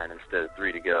the line instead of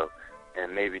 3 to go.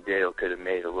 And maybe Dale could have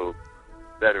made a little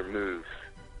better moves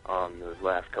on those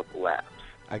last couple laps.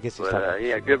 I guess he's But,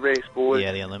 talking good race, boys.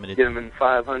 Yeah, the Unlimited. Get him in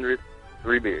 500,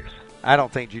 3 beers. I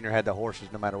don't think Junior had the horses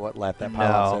no matter what lap that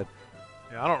pylon said.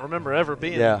 Yeah, I don't remember ever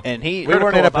being. Yeah. And We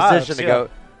weren't in a position to go.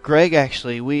 Greg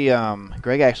actually,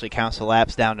 Greg actually counts the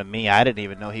laps down to me. I didn't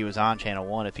even know he was on Channel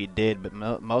 1 if he did, but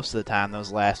most of the time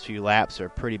those last few laps are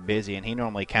pretty busy, and he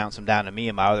normally counts them down to me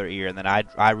in my other ear, and then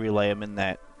I relay them in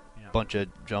that bunch of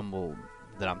jumble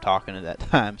that I'm talking at that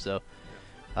time. So,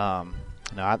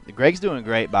 Greg's doing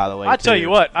great, by the way. I tell you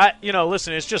what,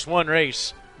 listen, it's just one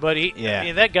race, but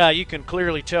that guy, you can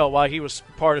clearly tell why he was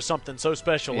part of something so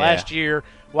special last year.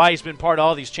 Why he's been part of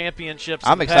all these championships.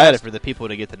 I'm excited for the people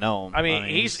to get to know him. I mean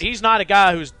he's not a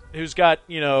guy who's got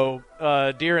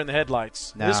deer in the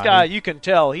headlights. No, this guy, you can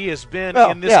tell he has been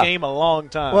in this game a long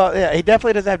time. Well, yeah, he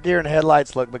definitely doesn't have deer in the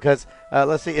headlights look because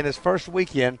let's see, in his first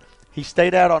weekend, He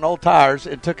stayed out on old tires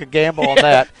and took a gamble on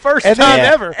that. First and time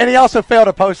then, ever. And he also failed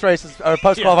a post-race or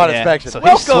post-qualified inspection. So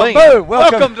he's Welcome, swinging. Boom!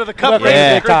 Welcome to the Cup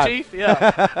Race, crew chief.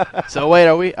 Yeah. So wait,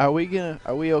 are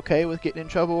we okay with getting in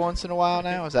trouble once in a while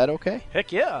now? Is that okay?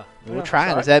 Heck yeah. We're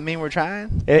trying. Does that mean we're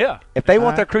trying? Yeah. If they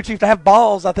want their crew chief to have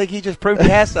balls, I think he just proved he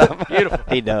has some. Beautiful.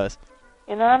 He does.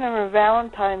 In honor of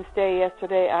Valentine's Day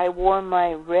yesterday, I wore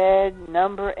my red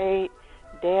number 8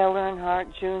 Dale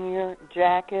Earnhardt Jr.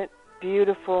 jacket.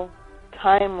 Beautiful,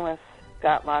 timeless,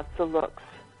 got lots of looks.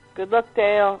 Good luck,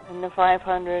 Dale, in the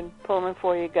 500. Pulling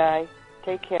for you, guy.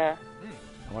 Take care.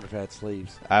 I wonder if it had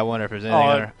sleeves. I wonder if there's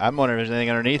anything. I'm wondering if there's anything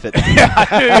underneath it.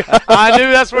 I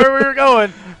knew that's where we were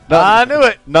going. I knew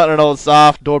it. Not an old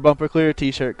soft door bumper clear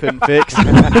T-shirt couldn't fix.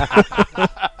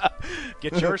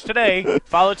 Get yours today.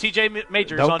 Follow TJ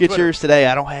Majors Don't on get Twitter. yours today.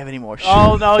 I don't have any more.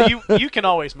 Oh no, you can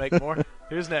always make more.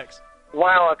 Who's next?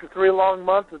 Wow, after 3 long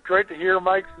months, it's great to hear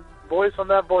Mike's voice on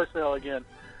that voicemail again.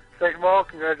 Second of all,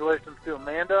 congratulations to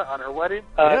Amanda on her wedding.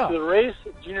 Yeah. To the race,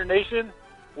 Junior Nation,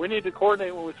 we need to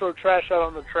coordinate when we throw trash out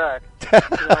on the track.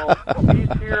 A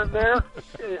piece here and there,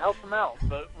 it helps them out.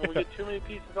 But when we get too many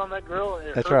pieces on that grill,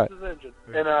 it That's hurts right. his engine.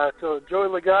 And to Joey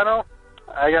Logano,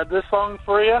 I got this song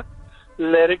for you.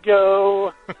 Let it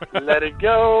go. Let it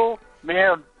go.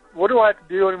 Man, what do I have to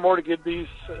do anymore to get these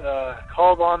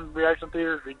called on reaction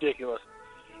theaters ridiculous?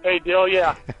 Hey, Dale,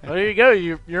 yeah. There you go.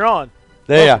 You're on.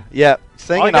 There, yeah.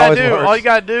 Singing always works. All you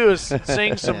gotta do is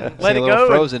sing some "Let It a little Go."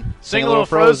 Frozen. Sing a little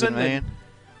Frozen, man.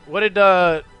 What did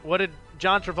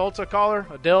John Travolta call her?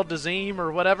 Adele Dazeem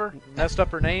or whatever? Messed up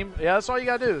her name. Yeah, that's all you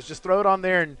gotta do is just throw it on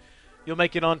there and you'll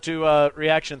make it onto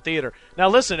Reaction Theater. Now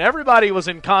listen, everybody was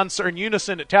in concert in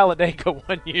unison at Talladega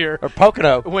one year. Or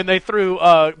Pocono. When they threw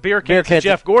beer cans to cans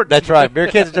Jeff Gordon. That's right. Beer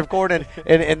cans to Jeff Gordon.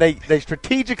 And they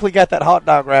strategically got that hot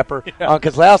dog wrapper on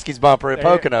Kozlowski's bumper at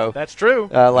Pocono. That's true.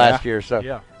 Last year. So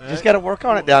Yeah. just got to work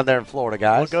on it down there in Florida,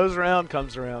 guys. What goes around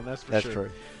comes around. That's for That's sure.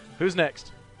 true. Who's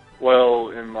next? Well,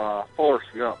 in my Forrest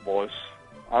Gump voice,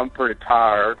 I'm pretty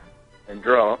tired and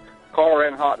drunk. Car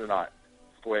ran hot tonight.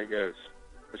 That's the way it goes.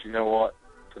 But you know what?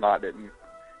 Tonight didn't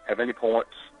have any points.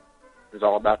 It was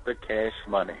all about the cash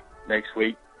money. Next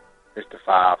week, it's the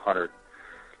 500.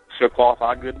 She'll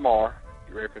qualify good tomorrow.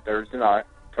 Get ready for Thursday night.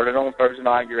 Turn it on Thursday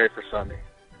night. Get ready for Sunday.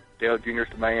 Dale Jr.'s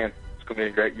the man. It's going to be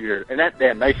a great year. And that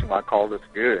damn Nationwide car looks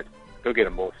good. Go get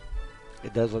him, boys.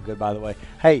 It does look good, by the way.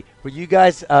 Hey, were you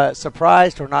guys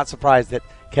surprised or not surprised that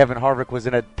Kevin Harvick was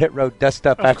in a pit road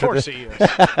dust-up after Of course he is.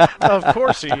 Of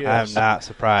course he is. I'm not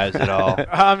surprised at all.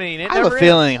 I mean, I have a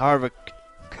feeling Harvick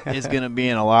is going to be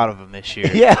in a lot of them this year.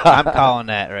 Yeah. I'm calling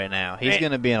that right now. He's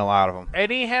going to be in a lot of them.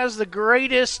 And he has the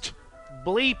greatest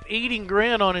bleep-eating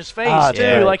grin on his face, too.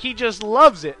 Yeah. Like, he just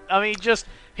loves it. I mean,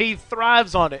 he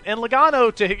thrives on it. And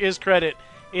Logano, to his credit,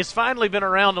 has finally been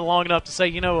around long enough to say,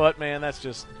 you know what, man, that's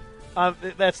just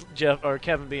that's Jeff or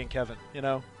Kevin being Kevin, you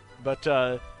know. But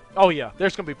oh yeah,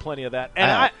 there's going to be plenty of that,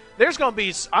 and there's going to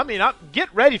be. I mean,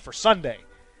 get ready for Sunday.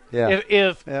 Yeah.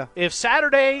 If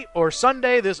Saturday or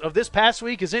Sunday this past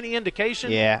week is any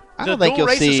indication, Yeah, I the don't think dual you'll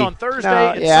races see on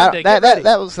Thursday and yeah, Sunday. Get ready.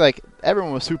 that was like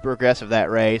everyone was super aggressive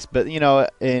that race, but you know,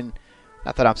 and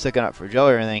not that I'm sticking up for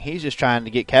Joey or anything. He's just trying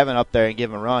to get Kevin up there and give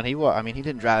him a run. He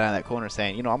didn't drive down that corner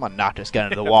saying, you know, I'm gonna knock this guy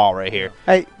into the wall right here.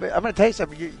 Hey, but I'm going to tell you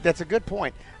something. That's a good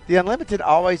point. The Unlimited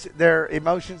always, their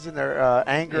emotions and their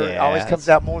anger always comes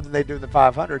out more than they do in the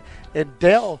 500. And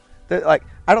Dale, I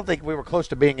don't think we were close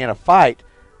to being in a fight,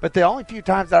 but the only few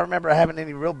times I remember having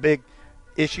any real big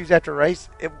issues after a race,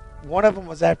 one of them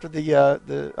was after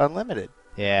the Unlimited.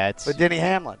 Yeah, it's with Denny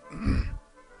Hamlin.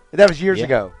 That was years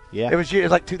ago. Yeah, it was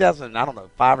like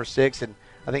 2005 or 6, and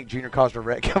I think Junior caused a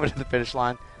wreck coming to the finish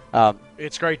line.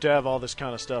 It's great to have all this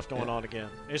kind of stuff going on again.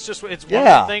 It's one of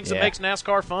the things that makes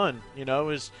NASCAR fun. You know,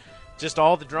 is just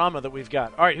all the drama that we've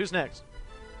got. All right, who's next?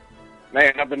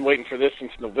 Man, I've been waiting for this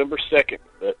since November 2nd,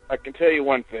 but I can tell you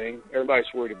one thing.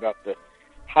 Everybody's worried about the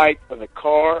height of the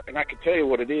car, and I can tell you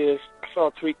what it is. I saw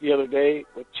a tweet the other day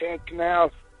with Chad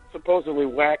Canal supposedly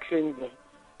waxing the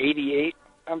 88.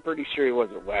 I'm pretty sure he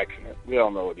wasn't waxing it. We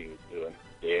all know what he was doing.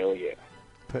 Dale, yeah.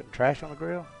 Putting trash on the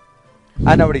grill?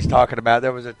 I know what he's talking about.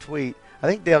 There was a tweet. I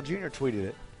think Dale Jr. tweeted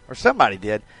it, or somebody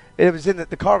did. It was in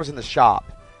the car was in the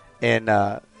shop, and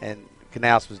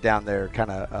Canals was down there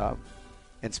kind of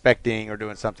inspecting or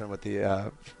doing something with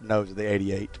the nose of the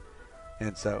 88,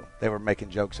 and so they were making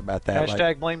jokes about that.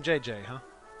 Hashtag blame JJ, huh?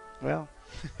 Well,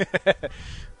 that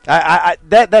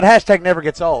hashtag never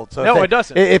gets old. So no, it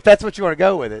doesn't. If that's what you want to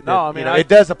go with it, no, I mean it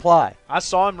does apply. I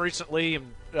saw him recently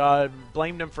and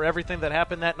blamed him for everything that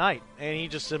happened that night, and he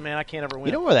just said, "Man, I can't ever win."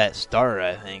 You know where that started?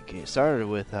 I think it started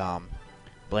with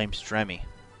blame Stremme.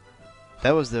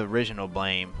 That was the original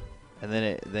blame. and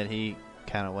then he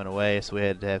kind of went away, so we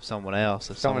had to have someone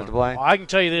else. Someone to blame. Well, I can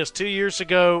tell you this: 2 years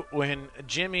ago, when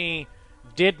Jimmy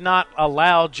did not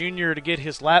allow Junior to get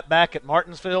his lap back at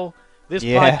Martinsville, this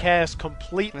podcast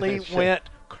completely went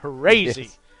crazy.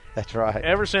 Yes, that's right.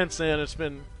 Ever since then, it's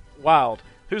been wild.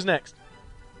 Who's next?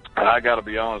 I got to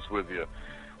be honest with you.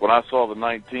 When I saw the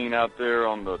 19 out there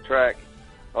on the track,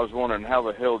 I was wondering how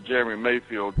the hell Jeremy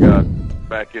Mayfield got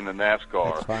back into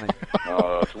NASCAR. That's funny.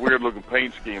 It's a weird-looking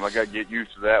paint scheme. I got to get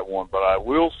used to that one. But I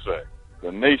will say,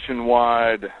 the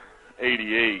Nationwide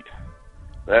 88,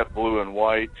 that blue and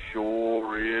white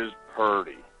sure is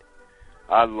purty.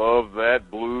 I love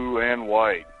that blue and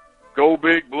white. Go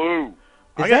Big Blue.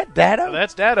 Is that Dado?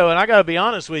 That's Dado, and I got to be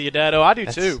honest with you, Dado. I do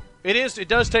too. It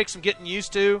does take some getting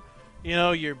used to. You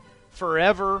know, you're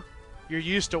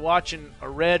used to watching a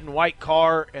red and white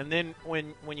car, and then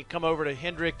when you come over to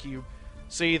Hendrick, you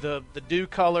see the dew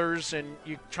colors, and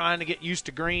you're trying to get used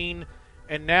to green.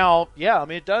 And now,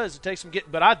 it does. It takes some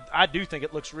getting, but I do think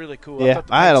it looks really cool. Yeah,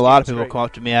 I had a lot of people come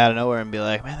up to me out of nowhere and be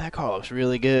like, "Man, that car looks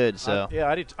really good." So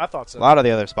I did. I thought so. A lot of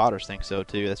the other spotters think so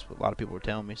too. That's what a lot of people were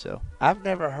telling me. So I've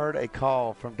never heard a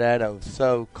call from Dado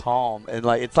so calm and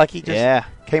it's like he just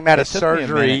came out of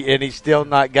surgery and he's still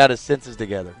not got his senses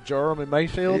together. Jeremy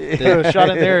Mayfield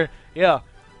shot in there. Yeah,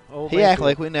 he acted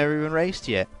like we never even raced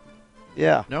yet.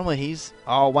 Yeah, normally he's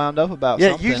all wound up about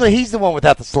something. Usually he's the one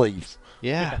without the sleeves.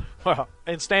 Yeah. Well,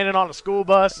 and standing on a school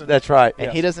bus. That's right.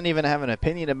 And he doesn't even have an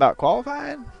opinion about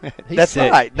qualifying. That's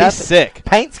sick. right. He's sick.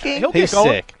 Paint scheme? He'll He's get going.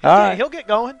 sick. All right. He'll get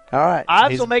going. All right.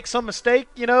 Ives will make some mistake,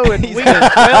 and we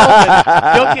as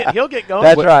well. He'll get going.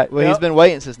 That's right. Well, he's been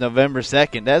waiting since November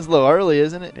 2nd. That's a little early,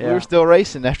 isn't it? Yeah. We were still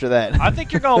racing after that. I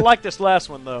think you're going to like this last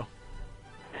one, though.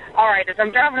 All right, as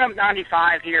I'm driving up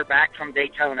 95 here back from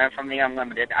Daytona from the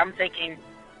Unlimited, I'm thinking,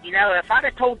 if I'd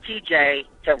have told TJ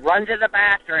to run to the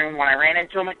bathroom when I ran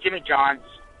into him at Jimmy John's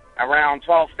around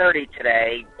 12:30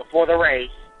 today before the race,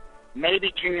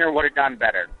 maybe Junior would have done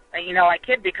better. I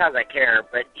kid because I care,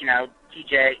 but,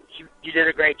 TJ, you did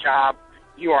a great job.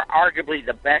 You are arguably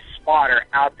the best spotter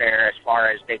out there as far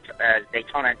as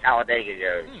Daytona and Talladega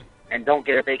goes. And don't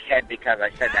get a big head because I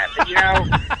said that. But,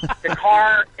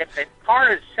 if the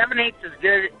car is 7/8 as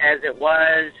good as it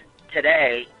was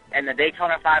today in the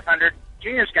Daytona 500,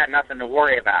 Junior's got nothing to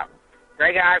worry about.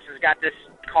 Greg Ives has got this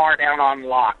car down on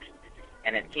lock,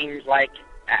 and it seems like,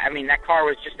 that car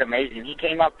was just amazing. He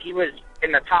was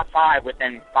in the top 5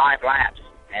 within 5 laps,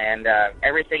 and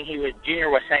everything Junior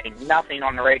was saying, nothing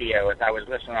on the radio as I was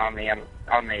listening on the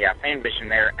fan vision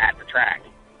there at the track.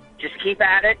 Just keep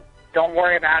at it. Don't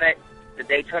worry about it. The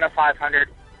Daytona 500,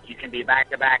 you can be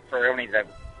back-to-back for only the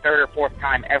 3rd or 4th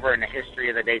time ever in the history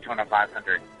of the Daytona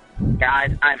 500.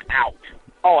 Guys, I'm out.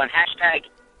 Oh, and hashtag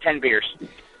 10 beers.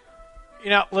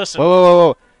 Listen.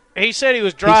 Whoa. He said he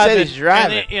was driving. He said he's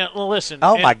driving. Listen.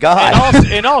 Oh, my God.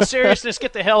 In all seriousness,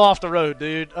 get the hell off the road,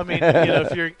 dude.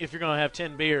 If you're going to have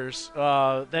 10 beers,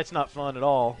 that's not fun at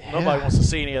all. Yeah. Nobody wants to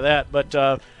see any of that. But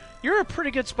you're a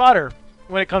pretty good spotter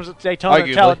when it comes to Daytona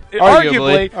and Talladega.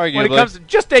 Arguably, when it comes to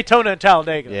just Daytona and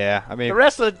Talladega. Yeah, the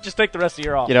rest of just take the rest of the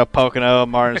year off. Pocono,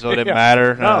 Martinsville didn't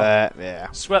matter. None of that. Yeah.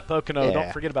 Sweat Pocono. Yeah.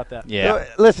 Don't forget about that. Yeah.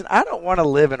 Listen, I don't want to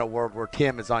live in a world where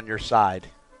Tim is on your side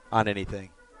on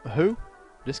anything. Who?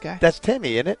 This guy? That's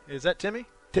Timmy, isn't it? Is that Timmy?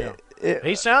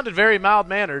 He sounded very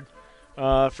mild-mannered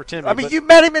for Timmy. You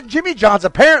met him at Jimmy John's,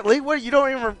 apparently. What, you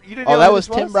didn't know that was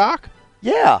Tim Brock?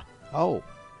 Yeah. Oh.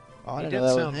 He didn't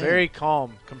sound very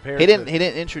calm compared He didn't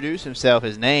introduce himself,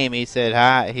 his name. He said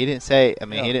hi. He didn't say, he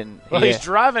didn't. Well, he's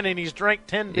driving and he's drank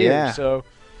 10 beers, so.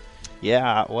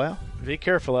 Yeah, well. Be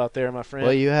careful out there, my friend.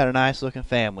 Well, you had a nice-looking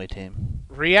family, Tim.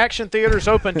 Reaction Theater's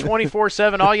open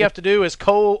 24/7. All you have to do is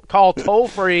call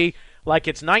toll-free like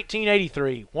it's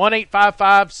 1983.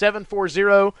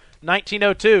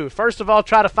 1-855-740-1902. First of all,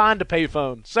 try to find a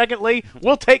payphone. Secondly,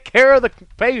 we'll take care of the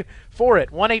pay for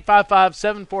it.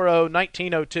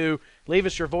 1-855-740-1902. Leave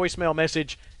us your voicemail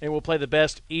message, and we'll play the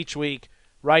best each week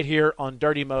right here on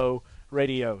Dirty Mo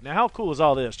Radio. Now, how cool is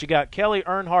all this? You got Kelly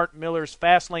Earnhardt Miller's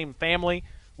Fastlane Family,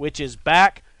 which is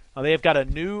back. They've got a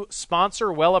new sponsor,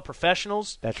 Wella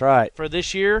Professionals. That's right. For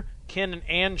this year, Ken and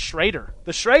Ann Schrader.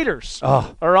 The Schraders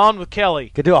are on with Kelly.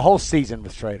 Could do a whole season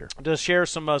with Schrader. To share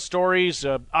some stories.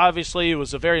 Obviously, it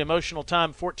was a very emotional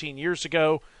time 14 years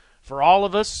ago for all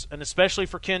of us, and especially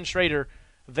for Ken Schrader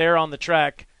there on the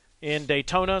track in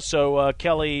Daytona. So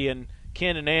Kelly and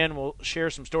Ken and Ann will share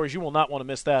some stories. You will not want to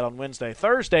miss that on Wednesday.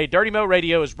 Thursday, Dirty Mo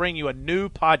Radio is bringing you a new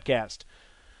podcast,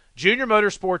 Junior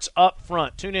Motorsports Up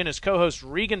Front. Tune in as co-hosts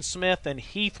Regan Smith and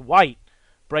Heath White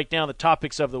break down the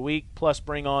topics of the week, plus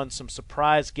bring on some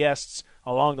surprise guests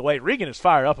along the way. Regan is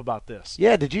fired up about this.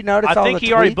 Yeah, did you notice I all think the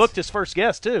he already tweets? booked his first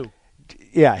guest, too.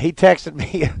 Yeah, he texted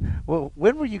me. Well,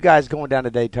 when were you guys going down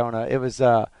to Daytona? It was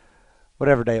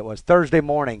whatever day it was, Thursday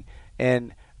morning,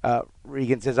 and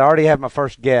Regan says, I already have my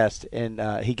first guest, and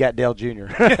he got Dale Jr.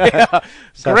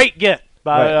 So, great get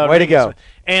by way to Regan go. Smith.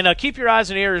 And keep your eyes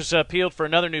and ears peeled for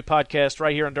another new podcast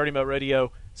right here on Dirty Mo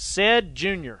Radio. Said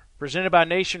Jr., presented by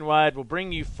Nationwide, will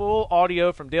bring you full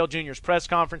audio from Dale Jr.'s press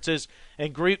conferences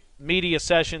and group media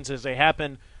sessions as they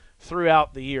happen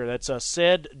throughout the year. That's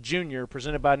Said Jr.,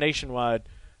 presented by Nationwide.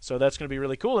 So that's going to be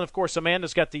really cool. And, of course,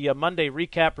 Amanda's got the Monday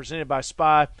recap presented by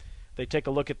Spy. They take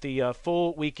a look at the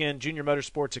full weekend Junior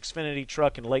Motorsports Xfinity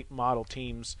truck and late model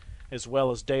teams, as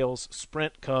well as Dale's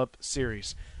Sprint Cup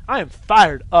Series. I am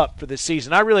fired up for this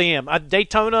season. I really am.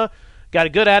 Daytona got a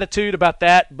good attitude about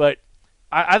that, but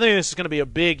I think this is going to be a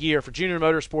big year for Junior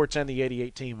Motorsports and the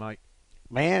 88 team, Mike.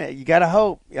 Man, you got to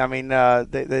hope. I mean,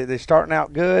 they're starting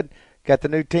out good. Got the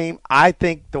new team. I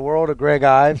think the world of Greg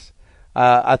Ives.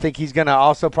 I think he's going to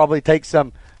also probably take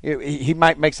some – he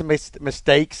might make some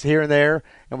mistakes here and there,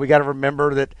 and we got to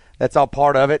remember that that's all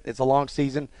part of it. It's a long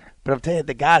season. But I'm telling you,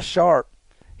 the guy's sharp.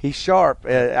 He's sharp.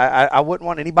 I wouldn't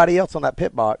want anybody else on that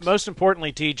pit box. Most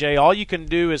importantly, TJ, all you can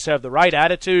do is have the right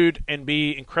attitude and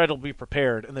be incredibly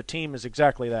prepared, and the team is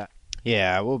exactly that.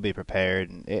 Yeah, we'll be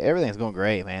prepared. Everything's going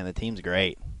great, man. The team's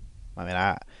great. I mean,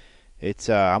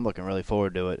 I'm looking really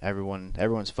forward to it.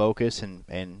 Everyone's focused, and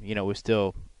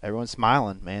everyone's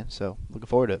smiling, man. So looking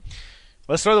forward to it.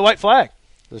 Let's throw the white flag.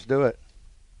 Let's do it.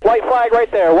 White flag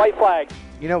right there, white flag.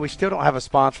 You know, we still don't have a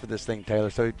sponsor for this thing, Taylor.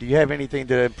 So do you have anything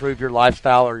to improve your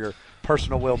lifestyle or your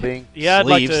personal well-being? Yeah,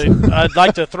 I'd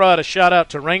like to throw out a shout-out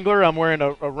to Wrangler. I'm wearing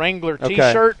a Wrangler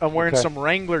T-shirt. I'm wearing some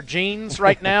Wrangler jeans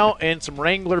right now and some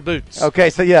Wrangler boots. Okay,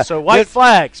 so yeah. So white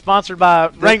flag, sponsored by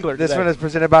Wrangler This today. one is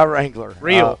presented by Wrangler.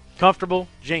 Real, comfortable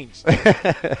jeans.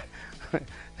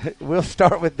 We'll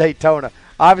start with Daytona.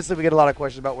 Obviously, we get a lot of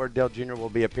questions about where Dale Jr. will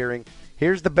be appearing.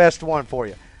 Here's the best one for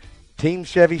you. Team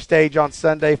Chevy stage on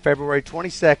Sunday, February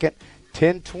 22nd,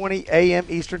 10:20 a.m.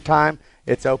 Eastern Time.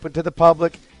 It's open to the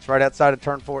public. It's right outside of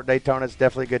Turn 4 at Daytona. It's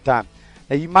definitely a good time.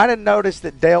 Now, you might have noticed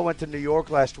that Dale went to New York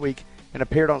last week and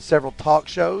appeared on several talk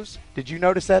shows. Did you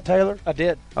notice that, Taylor? I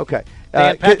did. Okay.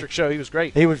 Dan Patrick show, he was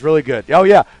great. He was really good. Oh,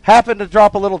 yeah. Happened to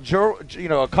drop a little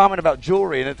a comment about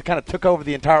jewelry, and it kind of took over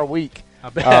the entire week. I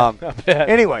bet. I bet.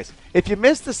 Anyways, if you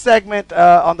missed the segment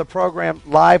on the program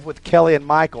Live with Kelly and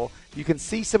Michael, you can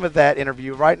see some of that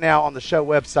interview right now on the show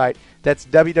website. That's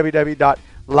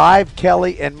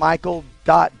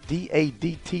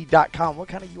www.livekellyandmichael.dadt.com. What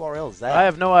kind of URL is that? I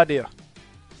have no idea.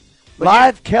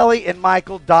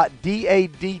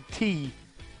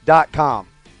 livekellyandmichael.dadt.com.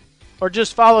 Or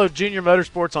just follow Junior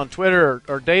Motorsports on Twitter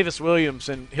or Davis Williams,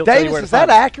 and he'll tell you where to is that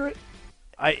find accurate?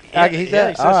 he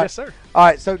says, yes, sir. All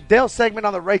right, so Dale's segment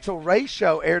on the Rachel Ray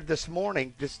Show aired this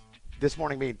morning, this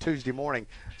morning being Tuesday morning.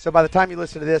 So by the time you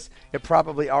listen to this, it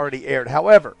probably already aired.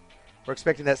 However, we're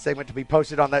expecting that segment to be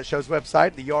posted on that show's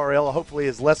website. The URL hopefully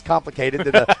is less complicated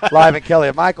than the Live and Kelly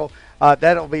and Michael.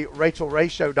 That'll be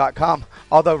RachelRayShow.com,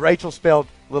 although Rachel spelled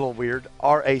a little weird,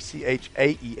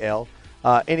 Rachael.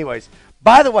 Anyways,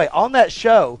 by the way, on that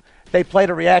show, they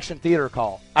played a reaction theater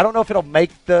call. I don't know if it'll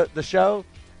make the show,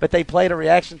 but they played a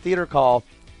reaction theater call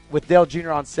with Dale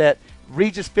Jr. on set.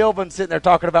 Regis Philbin sitting there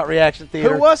talking about reaction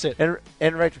theater. Who was it?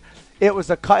 And Rachel. It was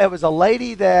a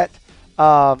lady that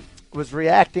was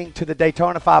reacting to the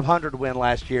Daytona 500 win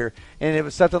last year, and it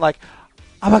was something like,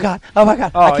 "Oh my God,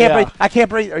 I can't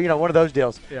breathe," or one of those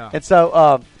deals. Yeah. And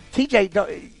so TJ,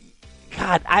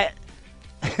 God,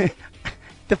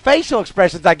 the facial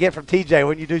expressions I get from TJ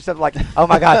when you do something like, "Oh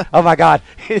my God, oh my God,"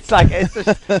 it's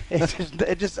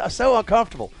just so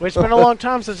uncomfortable. Well, it's been a long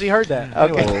time since he heard that.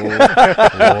 Okay. Well,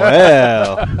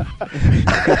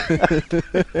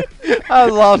 I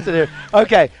lost it here.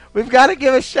 Okay, we've got to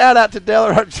give a shout out to Dale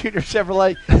Earnhardt Jr.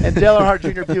 Chevrolet and Dale Earnhardt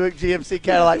Jr. Buick GMC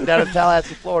Cadillac down in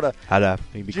Tallahassee, Florida. you can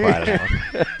be quiet on that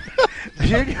one.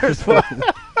 Junior's one.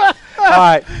 All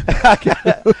right,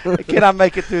 can I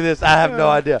make it through this? I have no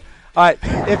idea. All right,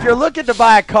 if you're looking to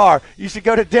buy a car, you should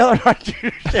go to Dale Earnhardt Jr.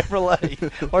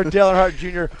 Chevrolet or Dale Earnhardt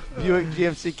Jr. Buick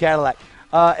GMC Cadillac.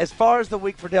 As far as the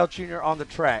week for Dale Jr. on the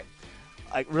track,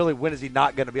 really, when is he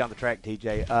not going to be on the track,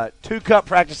 TJ? 2 cup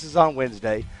practices on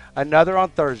Wednesday, another on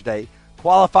Thursday,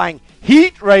 qualifying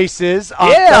heat races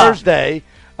on Thursday,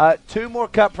 2 more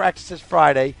cup practices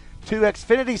Friday, 2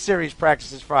 Xfinity Series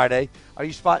practices Friday. Are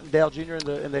you spotting Dale Jr.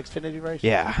 in the Xfinity race?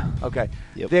 Yeah. Okay.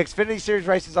 Yep. The Xfinity Series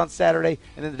races on Saturday,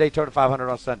 and then the Daytona 500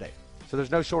 on Sunday. So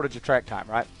there's no shortage of track time,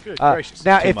 right? Good gracious.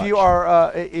 Now, Too if much. you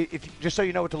are, just so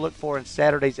you know what to look for in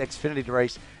Saturday's Xfinity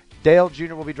race, Dale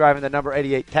Jr. will be driving the number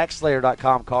 88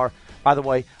 TaxSlayer.com car. By the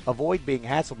way, avoid being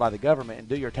hassled by the government and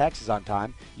do your taxes on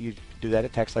time. You do that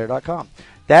at TaxSlayer.com.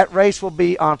 That race will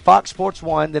be on Fox Sports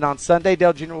 1. Then on Sunday,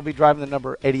 Dale Jr. will be driving the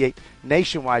number 88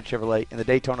 Nationwide Chevrolet in the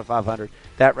Daytona 500.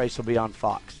 That race will be on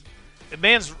Fox.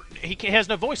 He has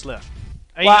no voice left.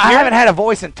 Well, I haven't had a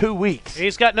voice in 2 weeks.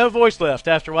 He's got no voice left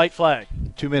after White Flag.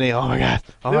 Too many. Oh, my God.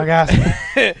 Oh, my gosh.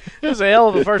 It was a hell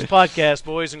of a first podcast,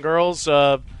 boys and girls.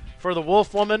 For the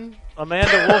Wolf Woman,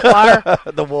 Amanda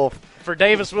Wolfmeyer. The Wolf. For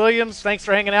Davis Williams, thanks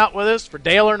for hanging out with us. For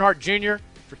Dale Earnhardt Jr.,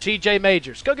 for TJ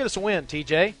Majors. Go get us a win,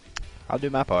 TJ. I'll do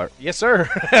my part. Yes, sir.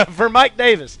 For Mike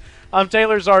Davis, I'm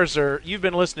Taylor Zarzer. You've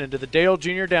been listening to the Dale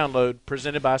Jr. Download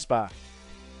presented by SPY.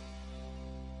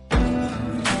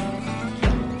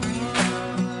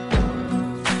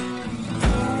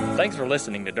 Thanks for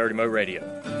listening to Dirty Mo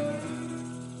Radio.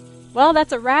 Well,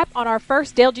 that's a wrap on our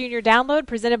first Dale Jr. Download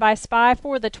presented by SPY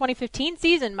for the 2015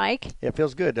 season, Mike. It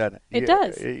feels good, doesn't it? It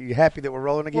does. You happy that we're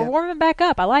rolling again? We're warming back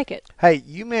up. I like it. Hey,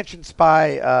 you mentioned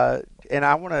SPY, and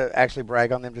I want to actually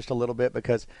brag on them just a little bit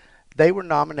because they were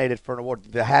nominated for an award.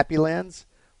 The Happy Lens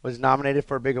was nominated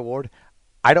for a big award.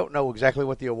 I don't know exactly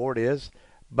what the award is,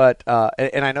 but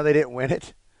and I know they didn't win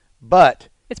it, but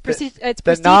it's prestigious.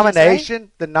 The nomination,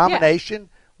 right? The nomination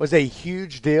was a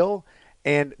huge deal,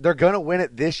 and they're going to win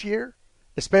it this year,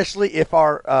 especially if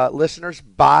our listeners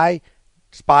buy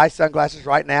SPY sunglasses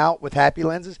right now with Happy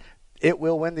Lenses. It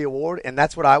will win the award, and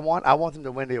that's what I want. I want them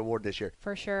to win the award this year.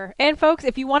 For sure. And, folks,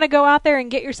 if you want to go out there and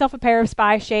get yourself a pair of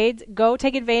SPY shades, go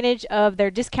take advantage of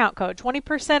their discount code,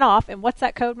 20% off. And what's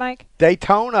that code, Mike?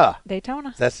 Daytona.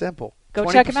 Daytona. That's simple.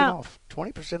 Go check them out. Off.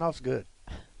 20% off is good.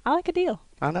 I like a deal.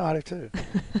 I know, I do too.